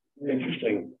 Yeah.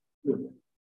 Interesting.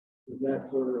 Is that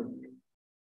sort of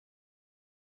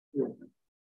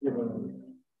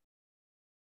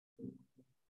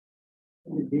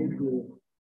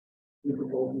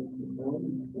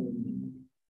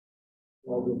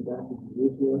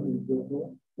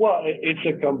well, it's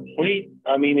a complete,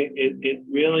 I mean, it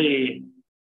really,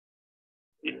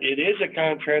 it is a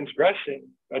kind of transgressing,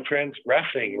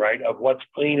 right, of what's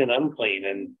clean and unclean.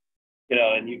 And, you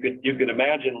know, and you could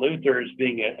imagine Luther as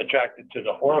being attracted to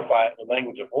the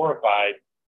language of horrified,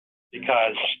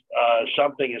 because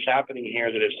something is happening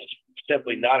here that is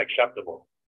simply not acceptable,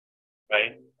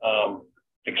 right?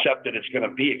 Except that it's going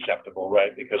to be acceptable,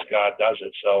 right? Because God does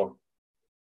it. So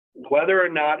whether or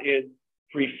not it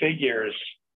prefigures,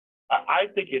 I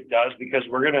think it does, because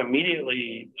we're going to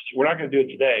immediately, we're not going to do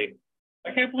it today.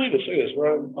 I can't believe this. Look at this.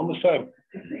 We're almost time.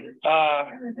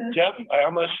 Jeff, I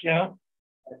almost, yeah.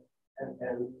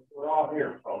 And we're all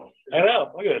here, folks. I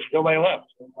know. Look at this. Nobody left.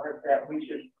 Like that, we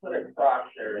should put a cross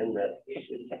there in the, we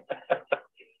should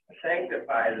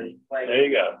sanctify this place. There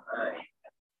you go.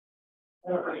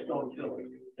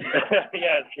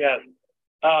 Yes, yes.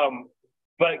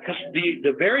 But because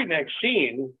the very next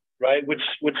scene, right, which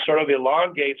sort of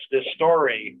elongates this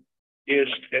story, is,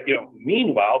 you know,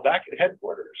 meanwhile back at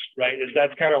headquarters, right?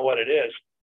 That's kind of what it is.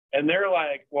 And they're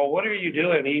like, well, what are you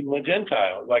doing eating with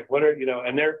Gentiles? Like, what are, you know,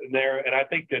 and I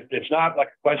think that it's not like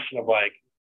a question of like,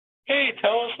 hey,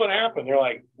 tell us what happened. They're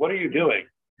like, what are you doing?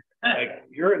 Like,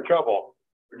 you're in trouble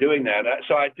for doing that.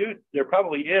 So there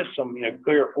probably is some, you know,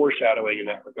 clear foreshadowing in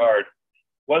that regard.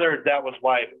 Whether that was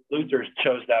why Luther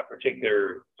chose that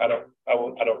particular, I don't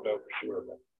know for sure.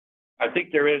 But I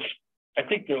think there is, I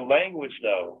think the language,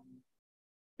 though,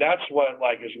 that's what,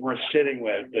 like, is worth sitting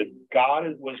with, that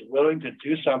God was willing to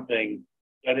do something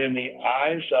that in the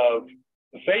eyes of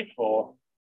the faithful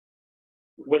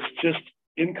was just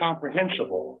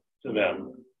incomprehensible to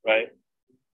them, right?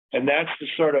 And that's the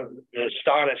sort of the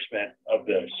astonishment of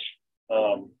this.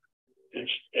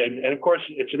 And of course,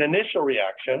 it's an initial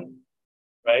reaction,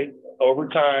 right? Over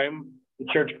time, the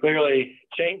church clearly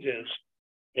changes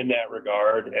in that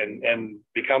regard and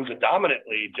becomes a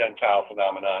dominantly Gentile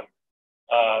phenomenon.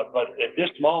 But at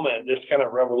this moment, this kind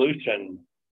of revolution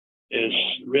is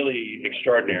really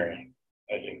extraordinary,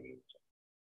 I think.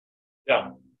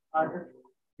 Yeah.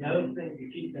 The other thing to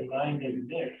keep in mind is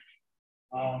this.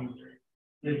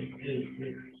 This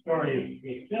story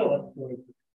is Philip, so it's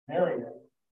Mary,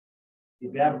 he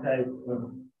baptized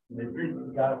them, and they preached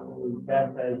the gospel, he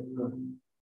baptized them,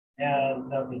 and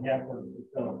nothing happened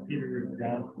until Peter and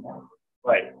John.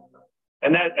 Right.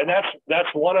 And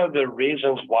that's one of the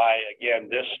reasons why, again,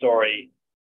 this story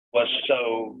was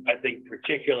so, I think,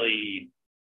 particularly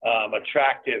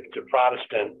attractive to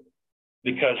Protestant,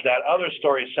 because that other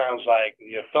story sounds like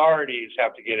the authorities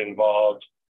have to get involved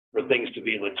for things to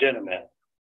be legitimate.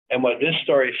 And what this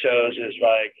story shows is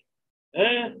like,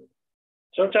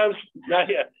 sometimes not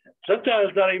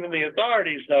even the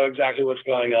authorities know exactly what's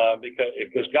going on,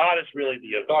 because God is really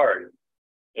the authority,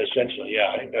 essentially.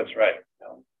 Yeah, I think that's right.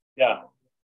 Yeah.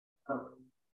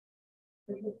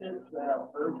 This is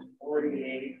verse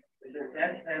 48. Isn't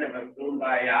that kind of a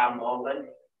kumbaya moment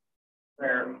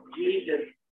where Jesus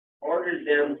orders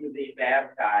them to be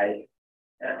baptized?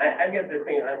 I get this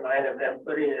thing in my mind of them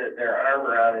putting their arm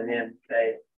around and then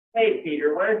say, "Hey,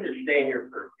 Peter, why don't you stay here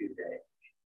for a few days?"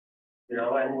 You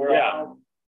know, and we're all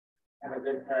have a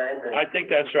good time. And I think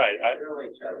that's right.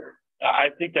 Each other. I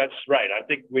think that's right. I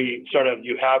think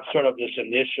you have sort of this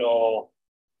initial,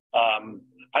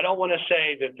 I don't want to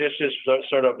say that this is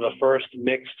sort of the first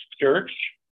mixed church,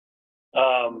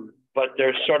 but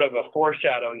there's sort of a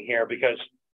foreshadowing here, because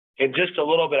in just a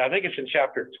little bit, I think it's in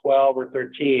chapter 12 or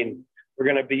 13, we're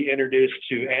going to be introduced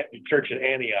to the church at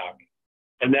Antioch.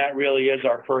 And that really is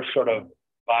our first sort of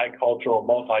bicultural,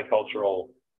 multicultural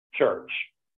church,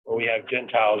 where we have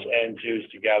Gentiles and Jews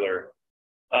together.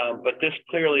 But this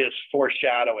clearly is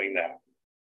foreshadowing that,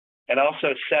 and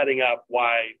also setting up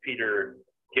why Peter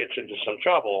gets into some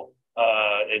trouble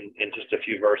in just a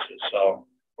few verses. So,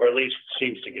 or at least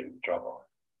seems to get into trouble.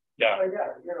 Yeah. Oh,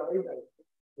 yeah,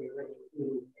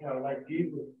 even like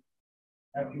Jesus,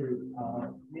 after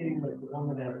meeting with the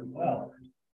woman at the well,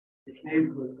 he stays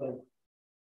with the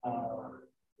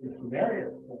Samaria.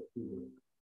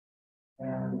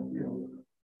 And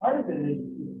part of it is,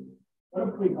 what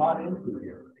have we got into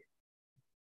here?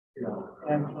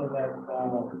 And so that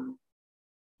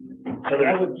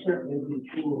that would certainly be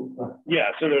true.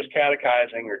 Yeah, so there's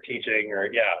catechizing or teaching, or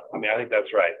I mean, I think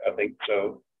that's right. I think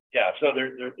so. Yeah, so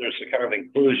there's a kind of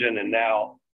inclusion, and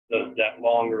now that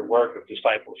longer work of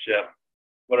discipleship.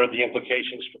 What are the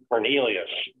implications for Cornelius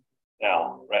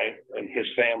now, right, and his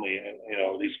family,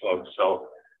 and these folks? So,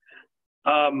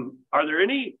 are there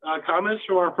any comments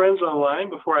from our friends online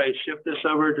before I shift this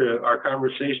over to our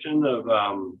conversation of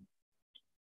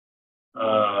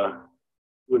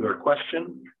with our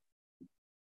question?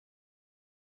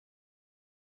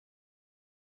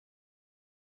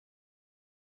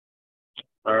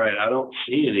 All right, I don't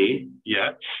see any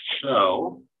yet.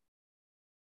 So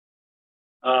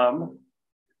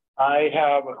I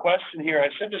have a question here. I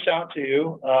sent this out to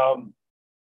you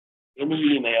in the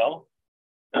email,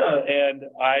 and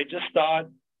I just thought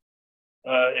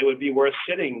it would be worth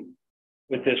sitting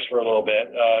with this for a little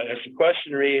bit. As the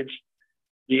question reads,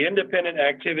 the independent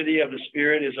activity of the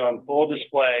Spirit is on full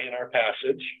display in our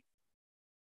passage.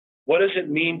 What does it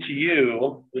mean to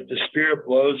you that the Spirit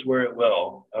blows where it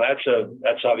will? Now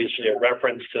that's obviously a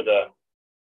reference to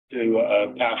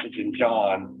a passage in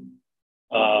John.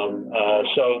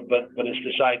 But it's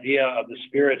this idea of the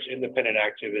Spirit's independent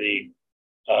activity,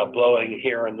 blowing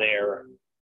here and there.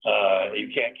 You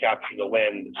can't capture the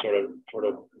wind sort of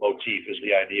motif is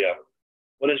the idea.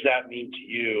 What does that mean to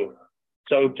you?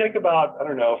 So take about,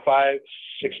 5-6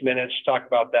 minutes, talk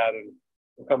about that, and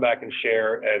we'll come back and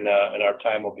share, and our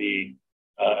time will be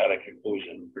at a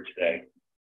conclusion for today.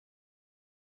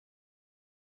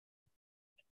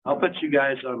 I'll put you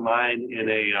guys online in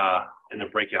a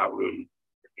breakout room.